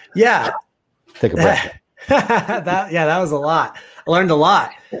 Yeah. Take a breath. that was a lot. I learned a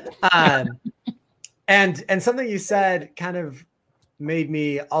lot. And something you said kind of made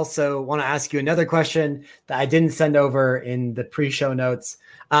me also want to ask you another question that I didn't send over in the pre-show notes.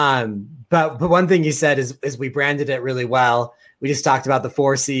 But one thing you said is we branded it really well. We just talked about the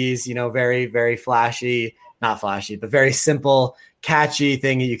 4 C's, very, very flashy, not flashy, but very simple, catchy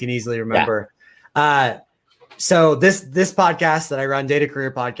thing that you can easily remember. Yeah. So this podcast that I run, Data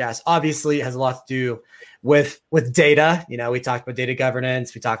Career Podcast, obviously has a lot to do with data. We talked about data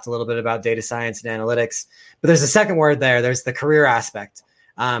governance. We talked a little bit about data science and analytics, but there's a second word there. There's the career aspect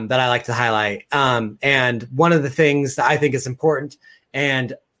that I like to highlight. And one of the things that I think is important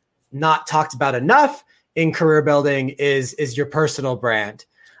and not talked about enough in career building is your personal brand.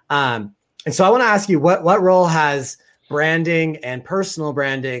 And so I want to ask you, what role has branding and personal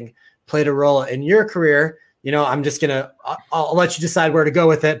branding played a role in your career? I'll let you decide where to go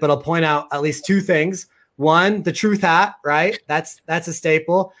with it, but I'll point out at least 2 things. One, the truth hat, right? That's a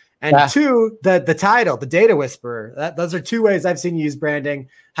staple. And 2, the title, the data whisperer. Those are 2 ways I've seen you use branding.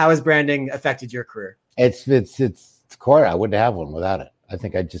 How has branding affected your career? It's core. I wouldn't have one without it. I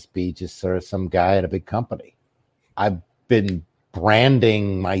think I'd just be sort of some guy at a big company. I've been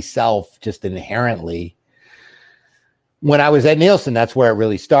branding myself just inherently. When I was at Nielsen, that's where it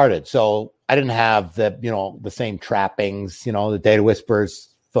really started. So I didn't have the same trappings, the data whispers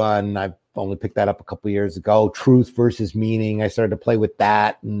fun. I've only picked that up a couple of years ago. Truth versus meaning. I started to play with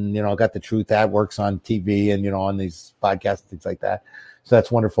that, and got the truth that works on TV and on these podcasts, things like that. So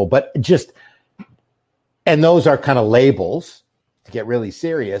that's wonderful. But and those are kind of labels to get really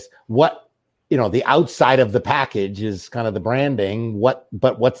serious. What the outside of the package is kind of the branding.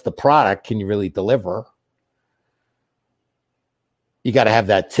 But what's the product? Can you really deliver? You got to have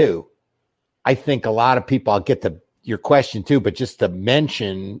that too. I think a lot of people, I'll get to your question too, but just to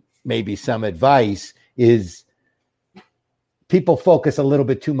mention maybe some advice is people focus a little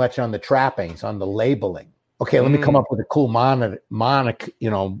bit too much on the trappings, on the labeling. Okay, let me come up with a cool moniker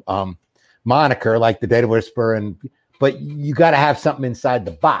like the Data Whisperer, but you got to have something inside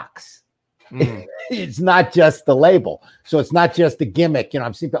the box. It's not just the label. So it's not just a gimmick.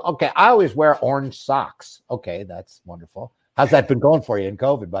 I'm seeing, okay, I always wear orange socks. Okay, that's wonderful. How's that been going for you in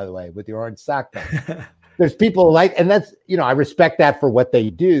COVID, by the way, with your orange sock thing? There's people and that's, I respect that for what they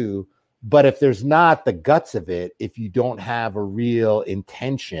do. But if there's not the guts of it, if you don't have a real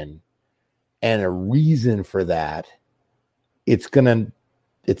intention and a reason for that, it's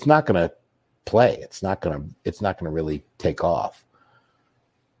not gonna play. It's not gonna really take off.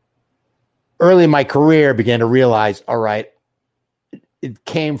 Early in my career, I began to realize, all right, it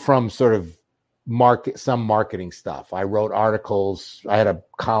came from sort of some marketing stuff. I wrote articles. I had a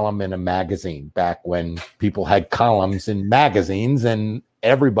column in a magazine back when people had columns in magazines and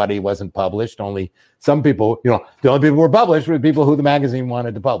everybody wasn't published. Only some people, the only people who were published were the people who the magazine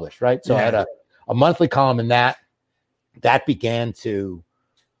wanted to publish, right? So I had a monthly column in that began to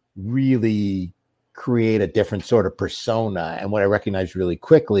really create a different sort of persona. And what I recognized really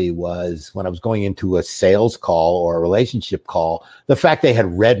quickly was when I was going into a sales call or a relationship call, the fact they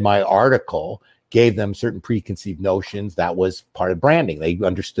had read my article gave them certain preconceived notions. That was part of branding. They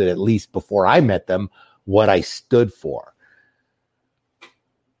understood, at least before I met them, what I stood for.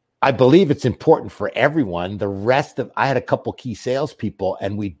 I believe it's important for everyone. I had a couple key salespeople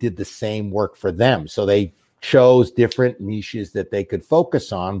and we did the same work for them. So they chose different niches that they could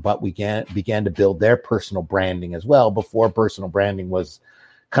focus on, but we began to build their personal branding as well. Before personal branding was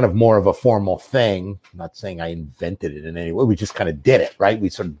kind of more of a formal thing. I'm not saying I invented it in any way. We just kind of did it, right? We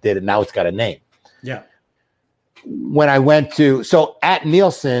sort of did it. Now it's got a name. Yeah. When I went so at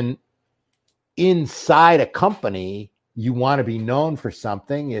Nielsen, inside a company, you want to be known for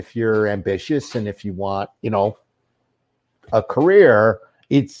something. If you're ambitious and if you want, a career,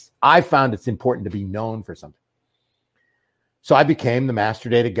 I found it's important to be known for something. So I became the master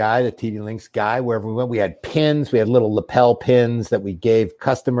data guy, the TD Links guy. Wherever we went, we had pins. We had little lapel pins that we gave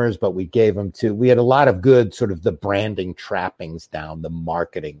customers, but we gave them we had a lot of good sort of the branding trappings down, the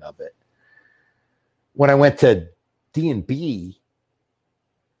marketing of it. When I went to D&B,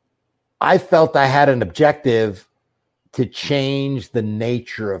 I felt I had an objective to change the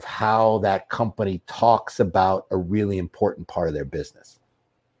nature of how that company talks about a really important part of their business.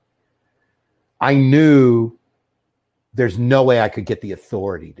 I knew there's no way I could get the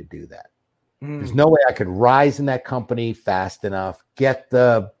authority to do that. There's no way I could rise in that company fast enough, get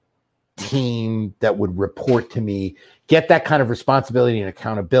the team that would report to me, get that kind of responsibility and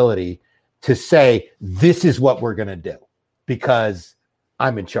accountability to say, this is what we're going to do because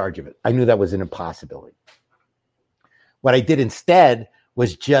I'm in charge of it. I knew that was an impossibility. What I did instead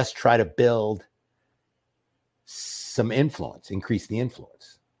was just try to build some influence, increase the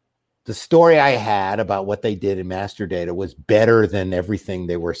influence. The story I had about what they did in master data was better than everything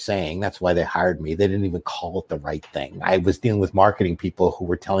they were saying. That's why they hired me. They didn't even call it the right thing. I was dealing with marketing people who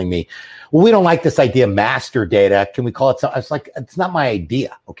were telling me, well, we don't like this idea of master data. Can we call it something? I was like, it's not my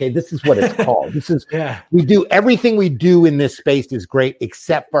idea. Okay. This is what it's called. This is, we do everything we do in this space is great,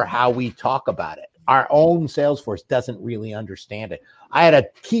 except for how we talk about it. Our own sales force doesn't really understand it. I had a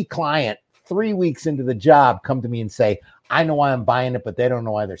key client 3 weeks into the job come to me and say, I know why I'm buying it, but they don't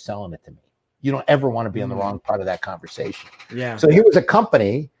know why they're selling it to me. You don't ever want to be on the wrong part of that conversation. Yeah. So here was a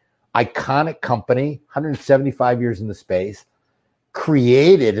company, iconic company, 175 years in the space,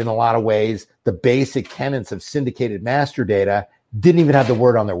 created in a lot of ways the basic tenets of syndicated master data, didn't even have the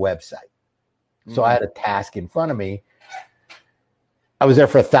word on their website. So I had a task in front of me. I was there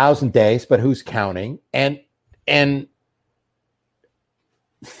for 1,000 days, but who's counting? And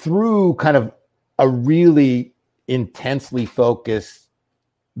through kind of a really intensely focused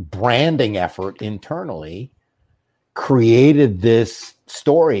branding effort internally, created this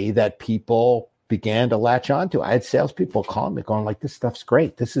story that people began to latch onto. I had salespeople calling me, going like, "This stuff's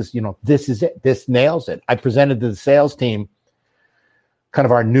great. This is it. This nails it." I presented to the sales team kind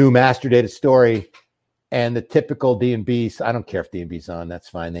of our new master data story, and the typical D&B. I don't care if D&B's on. That's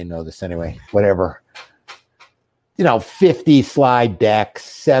fine. They know this anyway. Whatever. 50 slide deck,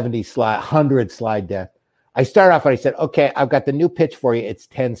 70 slide, 100 slide deck. I started off and I said, okay, I've got the new pitch for you. It's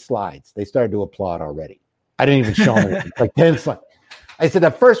 10 slides. They started to applaud already. I didn't even show them anything. Like 10 slides. I said,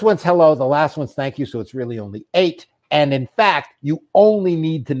 the first one's hello. The last one's thank you. So it's really only 8. And in fact, you only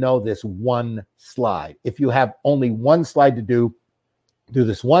need to know this one slide. If you have only one slide to do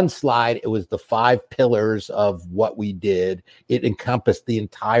this one slide. It was the 5 pillars of what we did. It encompassed the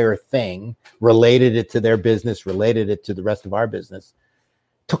entire thing, related it to their business, related it to the rest of our business.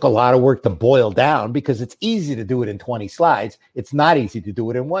 Took a lot of work to boil down because it's easy to do it in 20 slides. It's not easy to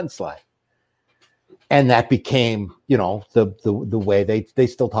do it in one slide. And that became, the way they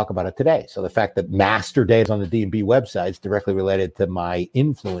still talk about it today. So the fact that master data is on the D&B website is directly related to my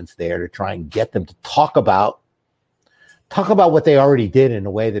influence there to try and get them to talk about what they already did in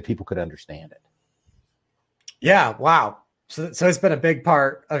a way that people could understand it. Yeah. Wow. So it's been a big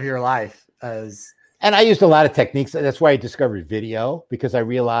part of your life and I used a lot of techniques. That's why I discovered video, because I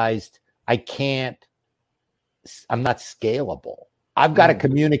realized I'm not scalable. I've got to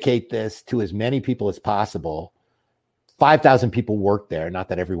communicate this to as many people as possible. 5,000 people worked there. Not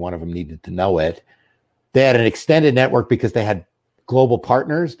that every one of them needed to know it. They had an extended network because they had global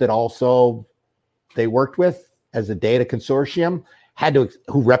partners that also they worked with as a data consortium,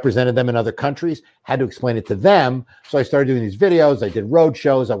 who represented them in other countries, had to explain it to them. So I started doing these videos. I did road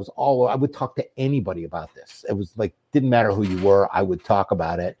shows. I would talk to anybody about this. It was like, didn't matter who you were. I would talk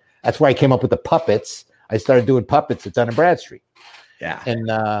about it. That's where I came up with the puppets. I started doing puppets at Dun & Bradstreet. Yeah. And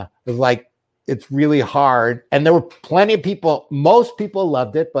it was like, it's really hard. And there were plenty of people, most people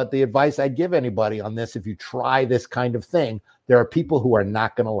loved it, but the advice I'd give anybody on this, if you try this kind of thing, there are people who are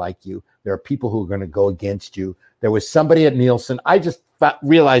not going to like you. There are people who are going to go against you. There was somebody at Nielsen. I just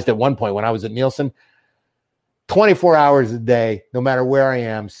realized at one point when I was at Nielsen, 24 hours a day, no matter where I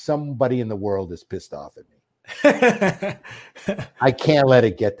am, somebody in the world is pissed off at me. I can't let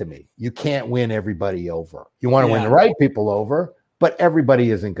it get to me. You can't win everybody over. You want to win the right people over, but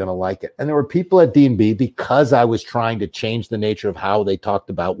everybody isn't going to like it. And there were people at D&B, because I was trying to change the nature of how they talked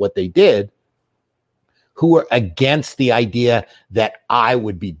about what they did, who were against the idea that I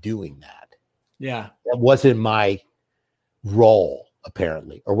would be doing that. Yeah. That wasn't my role,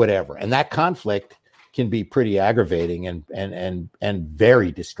 apparently, or whatever. And that conflict can be pretty aggravating and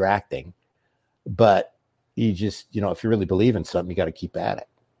very distracting. But you just, if you really believe in something, you got to keep at it.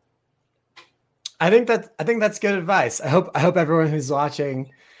 I think that's good advice. I hope everyone who's watching,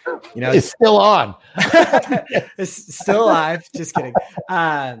 is still on. It's still alive. Just kidding.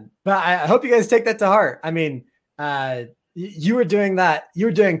 But I hope you guys take that to heart. I mean, you were doing that. You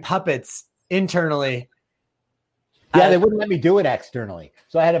were doing puppets internally. Yeah, they wouldn't let me do it externally.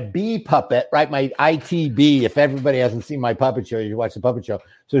 So I had a B puppet, right? My ITB. If everybody hasn't seen my puppet show, you watch the puppet show.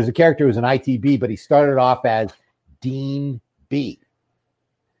 So there's a character who's an ITB, but he started off as Dean B.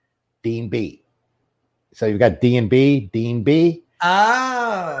 Dean B. So you've got D and B, Dean B.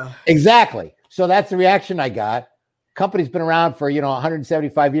 Oh, exactly. So that's the reaction I got. Company's been around for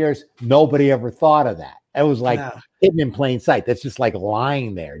 175 years. Nobody ever thought of that. It was like hidden in plain sight. That's just like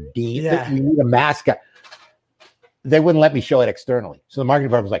lying there. Dean, we need a mascot. They wouldn't let me show it externally. So the marketing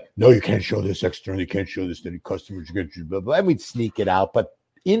department was like, "No, you can't show this externally. You can't show this to any customers. You can't blah, blah." And we'd sneak it out, but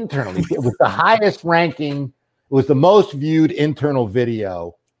internally, it was the highest ranking. It was the most viewed internal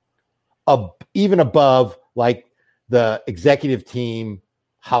video, even above like the executive team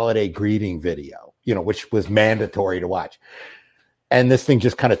holiday greeting video, which was mandatory to watch. And this thing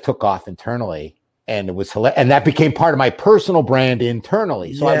just kind of took off internally, and it was hilarious. And that became part of my personal brand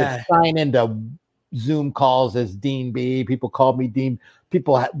internally. So I would sign into Zoom calls as Dean B. People called me Dean.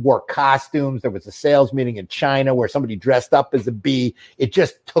 People wore costumes. There was a sales meeting in China where somebody dressed up as a bee. It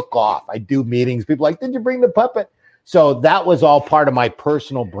just took off. I do meetings. People like, "Did you bring the puppet?" So that was all part of my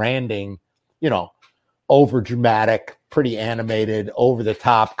personal branding, over dramatic, pretty animated, over the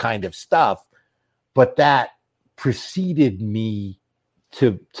top kind of stuff. But that preceded me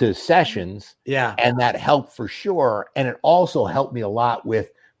to sessions. Yeah. And that helped for sure. And it also helped me a lot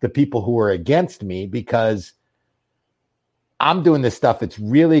with the people who were against me, because I'm doing this stuff. It's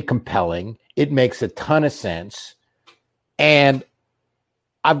really compelling. It makes a ton of sense. And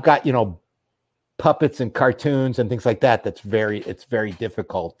I've got, puppets and cartoons and things like that. It's very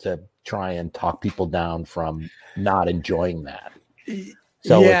difficult to try and talk people down from not enjoying that.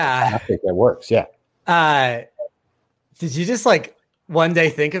 So I think that works. Yeah. Did you just like one day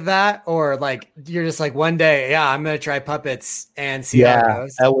think of that, or like you're just like one day, I'm going to try puppets and see how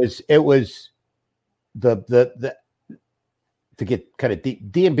it goes? It was the to get kind of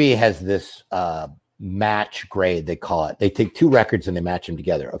deep. D&B has this match grade, they call it. They take two records and they match them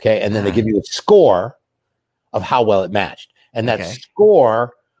together. Okay. And then they give you a score of how well it matched. And that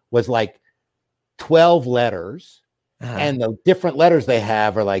score was like 12 letters. And the different letters they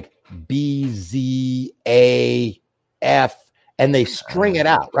have are like B, Z, A, F, and they string it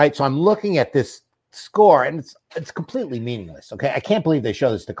out, right? So I'm looking at this score and it's completely meaningless. Okay. I can't believe they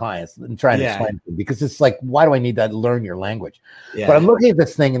show this to clients and trying to explain it to them, because it's like, why do I need to learn your language? But I'm looking at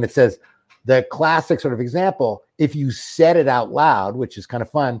this thing and it says, the classic sort of example, if you said it out loud, which is kind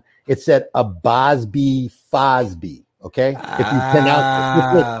of fun, it said a Bosby Fosby. Okay. If you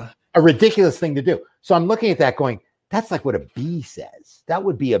pronounce it, a ridiculous thing to do. So I'm looking at that going, that's like what a B says. That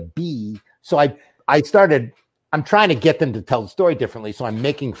would be a B. So I'm trying to get them to tell the story differently. So I'm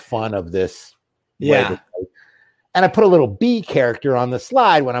making fun of this. Yeah. And I put a little B character on the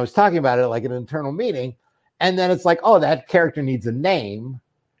slide when I was talking about it, like an internal meeting. And then it's like, oh, that character needs a name.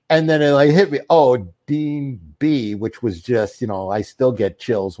 And then it like hit me, Dean B, which was just, I still get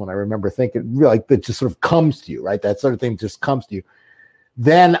chills when I remember thinking, like, that just sort of comes to you, right? That sort of thing just comes to you.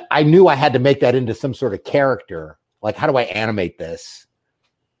 Then I knew I had to make that into some sort of character. Like, how do I animate this?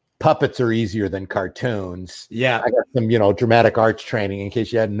 Puppets are easier than cartoons. Yeah. I got some, dramatic arts training in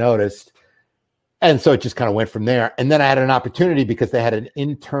case you hadn't noticed. And so it just kind of went from there. And then I had an opportunity because they had an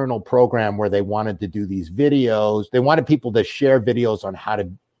internal program where they wanted to do these videos. They wanted people to share videos on how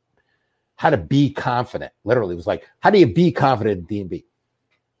to be confident. Literally, it was like, how do you be confident in D&B?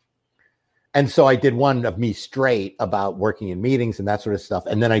 And so I did one of me straight about working in meetings and that sort of stuff.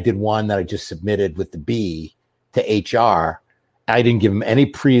 And then I did one that I just submitted with the B to HR. I didn't give them any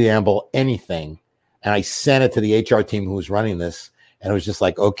preamble, anything. And I sent it to the HR team who was running this. And it was just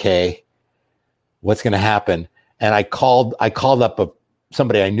like, okay, what's going to happen? And I called up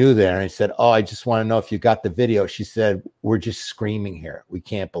somebody I knew there, and I said, I just want to know if you got the video. She said, we're just screaming here. We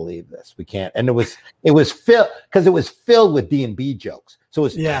can't believe this. We can't. And it was filled, because it was filled with D&B jokes. So it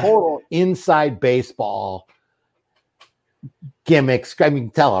was total inside baseball gimmicks. I mean, you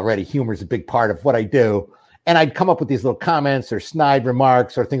can tell already humor is a big part of what I do. And I'd come up with these little comments or snide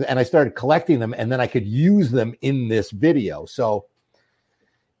remarks or things, and I started collecting them, and then I could use them in this video. So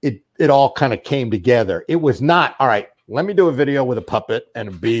it all kind of came together. It was not, all right, let me do a video with a puppet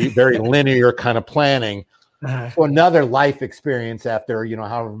and be very linear kind of planning. So another life experience after,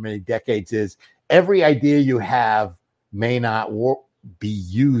 however many decades is, every idea you have may not be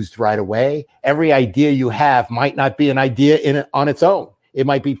used right away. Every idea you have might not be an idea on its own. It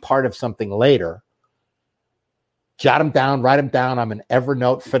might be part of something later. Jot them down, write them down. I'm an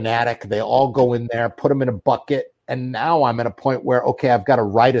Evernote fanatic. They all go in there, put them in a bucket. And now I'm at a point where, okay, I've got to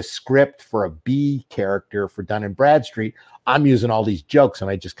write a script for a B character for Dun & Bradstreet. I'm using all these jokes, and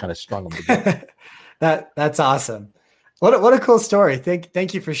I just kind of strung them together. That's awesome. What a cool story.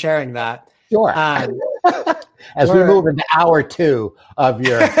 Thank you for sharing that. Sure. As we move into hour 2 of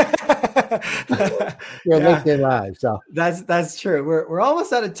your LinkedIn Live. So that's true. We're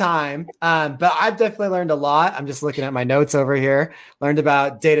almost out of time. But I've definitely learned a lot. I'm just looking at my notes over here. Learned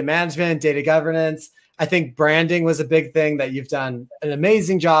about data management, data governance. I think branding was a big thing that you've done an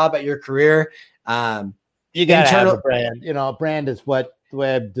amazing job at your career. You got to have a brand. A brand is what the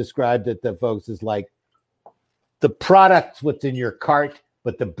way I've described it to folks is like the product's what's in your cart,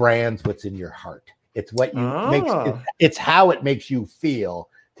 but the brand's what's in your heart. It's what it's how it makes you feel,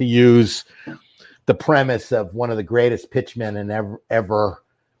 to use the premise of one of the greatest pitchmen and ever,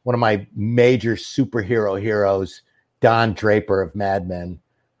 one of my major superhero heroes, Don Draper of Mad Men,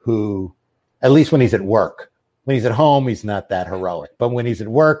 who, at least when he's at work, when he's at home, he's not that heroic. But when he's at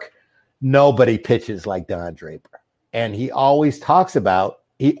work, nobody pitches like Don Draper. And he always talks about,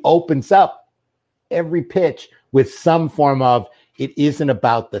 he opens up every pitch with some form of, it isn't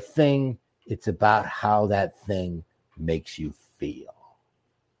about the thing, it's about how that thing makes you feel.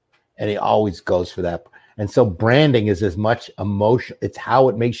 And he always goes for that. And so branding is as much emotion, it's how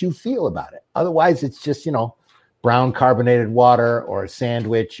it makes you feel about it. Otherwise, it's just, brown carbonated water or a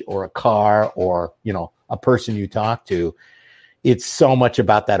sandwich or a car or, a person you talk to. It's so much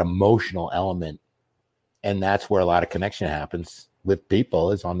about that emotional element. And that's where a lot of connection happens with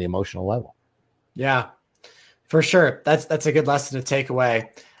people, is on the emotional level. Yeah, for sure. That's a good lesson to take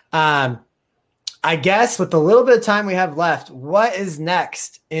away. I guess with the little bit of time we have left, what is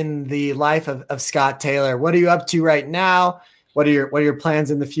next in the life of Scott Taylor? What are you up to right now? What are your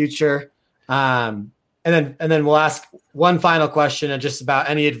plans in the future? And then we'll ask one final question, and just about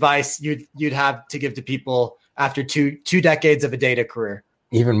any advice you'd have to give to people after two decades of a data career.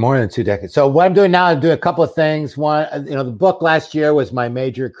 Even more than 2 decades. So what I'm doing now, I'm doing a couple of things. One, the book last year was my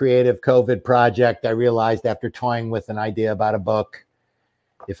major creative COVID project. I realized after toying with an idea about a book,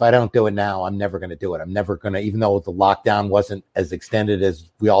 if I don't do it now, I'm never going to do it. I'm never going to, even though the lockdown wasn't as extended as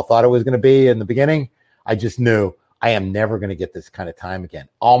we all thought it was going to be in the beginning, I just knew I am never going to get this kind of time again.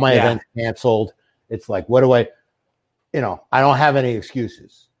 All my events canceled. It's like, what do I don't have any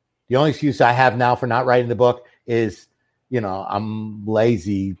excuses. The only excuse I have now for not writing the book is, I'm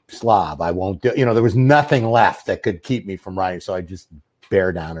lazy slob. I won't do, there was nothing left that could keep me from writing. So I just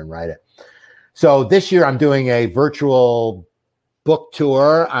bear down and write it. So this year I'm doing a virtual book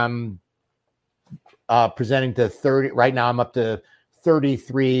tour. I'm presenting to 30. Right now I'm up to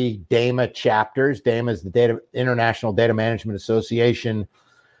 33 DAMA chapters. DAMA is the International Data Management Association.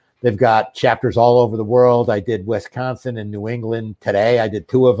 They've got chapters all over the world. I did Wisconsin and New England today. I did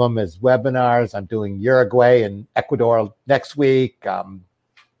 2 of them as webinars. I'm doing Uruguay and Ecuador next week.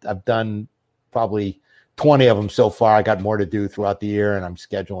 I've done probably 20 of them so far. I got more to do throughout the year, and I'm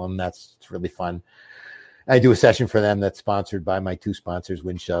scheduling. It's really fun. I do a session for them that's sponsored by my 2 sponsors,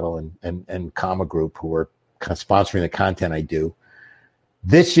 Wind Shuttle and Comma Group, who are sponsoring the content I do.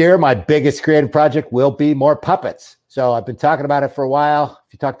 This year, my biggest creative project will be more puppets. So I've been talking about it for a while.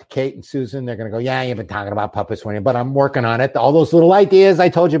 If you talk to Kate and Susan, they're going to go, yeah, you've been talking about puppets for you, but I'm working on it. All those little ideas I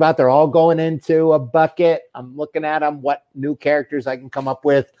told you about, they're all going into a bucket. I'm looking at them, what new characters I can come up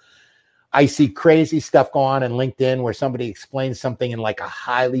with. I see crazy stuff go on in LinkedIn where somebody explains something in like a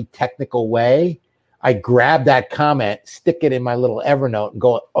highly technical way. I grab that comment, stick it in my little Evernote and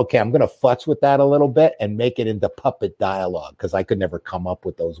go, okay, I'm going to futz with that a little bit and make it into puppet dialogue, because I could never come up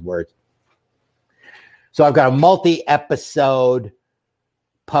with those words. So I've got a multi-episode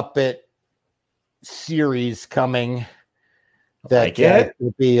puppet series coming that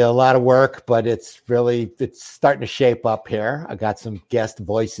will be a lot of work, but it's starting to shape up here. I got some guest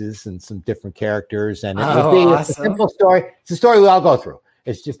voices and some different characters, and it will be awesome. A simple story. It's a story we all go through.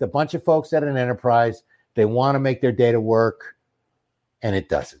 It's just a bunch of folks at an enterprise. They want to make their data work, and it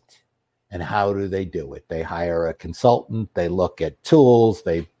doesn't. And how do they do it? They hire a consultant. They look at tools.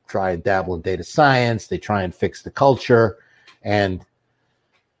 They try and dabble in data science. They try and fix the culture, and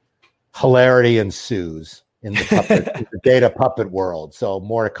hilarity ensues. in the puppet, in the data puppet world. So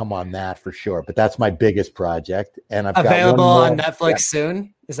more to come on that for sure. But that's my biggest project, and I've available got one on Netflix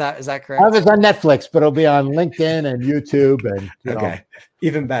soon. Is that I correct? was on Netflix, but it'll be on LinkedIn and YouTube, and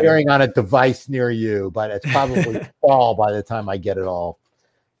even better. Appearing on a device near you. But it's probably fall by the time I get it all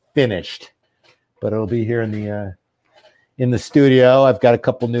finished. But it'll be here in the studio. I've got a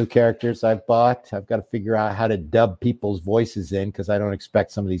couple new characters I've bought. I've got to figure out how to dub people's voices in, because I don't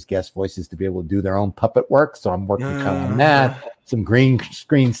expect some of these guest voices to be able to do their own puppet work. So I'm working kind of on that. Some green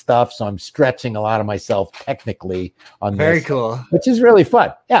screen stuff. So I'm stretching a lot of myself technically on Very this, cool. which is really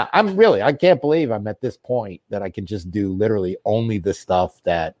fun. Yeah, I can't believe I'm at this point that I can just do literally only the stuff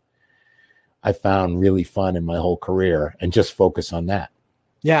that I found really fun in my whole career and just focus on that.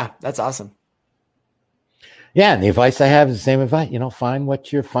 Yeah, that's awesome. Yeah, and the advice I have is the same advice. Find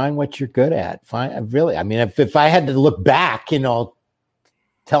what you're good at. If I had to look back,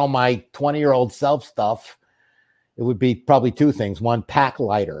 tell my 20-year-old self stuff, it would be probably two things. One, pack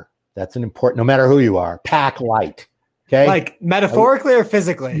lighter. That's an important. No matter who you are, pack light. Okay, like metaphorically or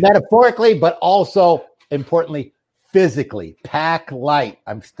physically. Metaphorically, but also importantly, physically. Pack light.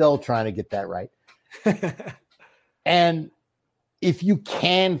 I'm still trying to get that right. And if you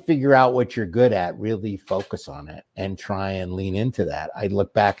can figure out what you're good at, really focus on it and try and lean into that. I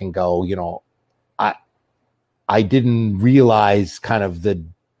look back and go, I didn't realize kind of the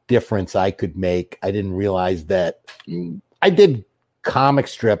difference I could make. I didn't realize that I did comic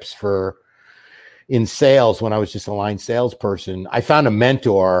strips in sales when I was just a line salesperson. I found a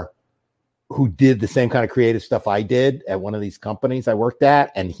mentor who did the same kind of creative stuff I did at one of these companies I worked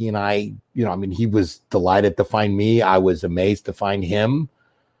at. And he and I, he was delighted to find me. I was amazed to find him.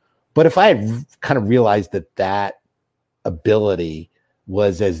 But if I had kind of realized that ability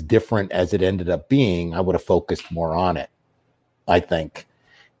was as different as it ended up being, I would have focused more on it, I think,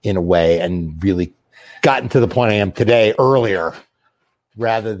 in a way, and really gotten to the point I am today earlier,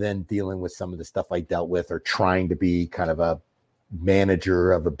 rather than dealing with some of the stuff I dealt with or trying to be kind of a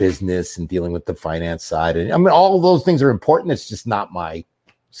manager of a business and dealing with the finance side. And all of those things are important. It's just not my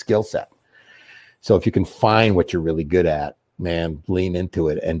skill set. So if you can find what you're really good at, man, lean into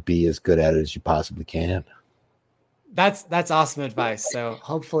it and be as good at it as you possibly can. That's awesome advice. So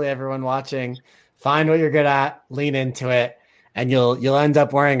hopefully everyone watching, find what you're good at, lean into it, and you'll end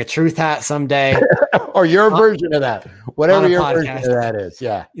up wearing a truth hat someday. Or your version of that, whatever your version of that is.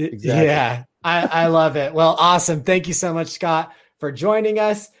 Yeah, exactly. Yeah, I love it. Well, awesome. Thank you so much, Scott, for joining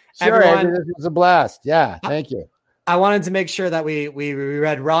us. Sure, everyone, this was a blast. Yeah, thank you. I wanted to make sure that we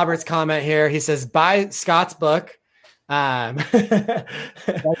read Robert's comment here. He says, buy Scott's book. Which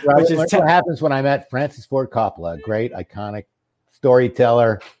is what happens when I met Francis Ford Coppola, a great, iconic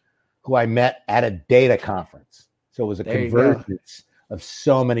storyteller who I met at a data conference. So it was a convergence of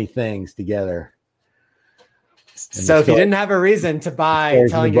so many things together. So if you didn't have a reason to buy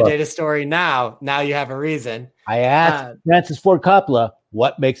Telling Your Data Story now you have a reason. I asked Francis Ford Coppola,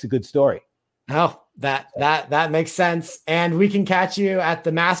 what makes a good story? Oh, that makes sense. And we can catch you at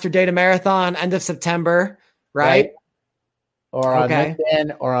the Master Data Marathon end of September, right? Or on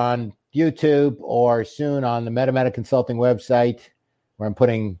LinkedIn or on YouTube, or soon on the MetaMeta Consulting website, where I'm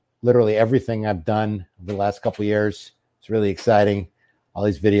putting literally everything I've done over the last couple of years. It's really exciting. All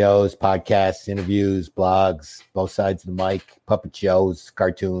these videos, podcasts, interviews, blogs, both sides of the mic, puppet shows,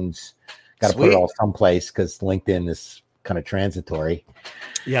 cartoons. Got to put it all someplace because LinkedIn is kind of transitory.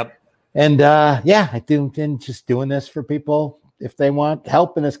 Yep. And I do just doing this for people. If they want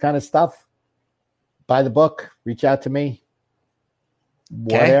help in this kind of stuff, buy the book, reach out to me.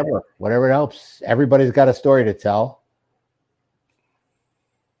 Whatever it helps. Everybody's got a story to tell.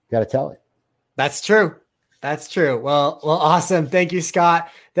 Got to tell it. That's true. Well, awesome. Thank you, Scott.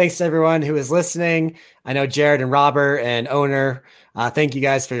 Thanks to everyone who is listening. I know Jared and Robert and Owner. Thank you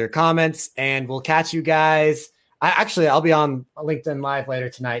guys for your comments, and we'll catch you guys. I'll be on LinkedIn Live later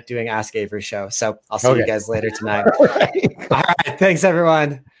tonight doing Ask Avery show. So I'll see you guys later tonight. All right. Thanks,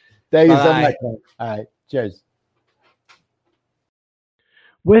 everyone. Thank you so much. All right. Cheers.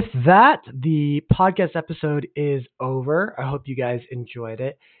 With that, the podcast episode is over. I hope you guys enjoyed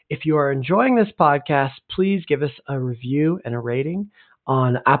it. If you are enjoying this podcast, please give us a review and a rating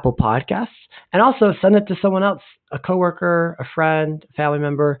on Apple Podcasts, and also send it to someone else, a coworker, a friend, a family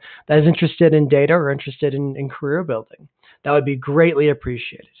member that is interested in data or interested in career building. That would be greatly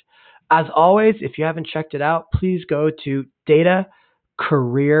appreciated. As always, if you haven't checked it out, please go to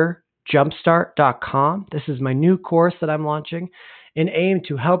datacareerjumpstart.com. This is my new course that I'm launching, in aim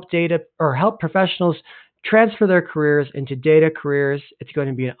to help professionals transfer their careers into data careers. It's going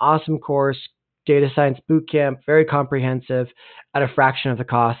to be an awesome course, data science bootcamp, very comprehensive, at a fraction of the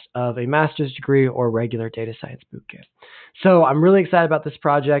cost of a master's degree or regular data science bootcamp. So I'm really excited about this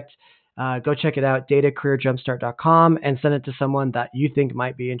project. Go check it out, datacareerjumpstart.com, and send it to someone that you think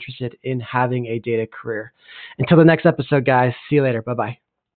might be interested in having a data career. Until the next episode, guys, see you later. Bye-bye.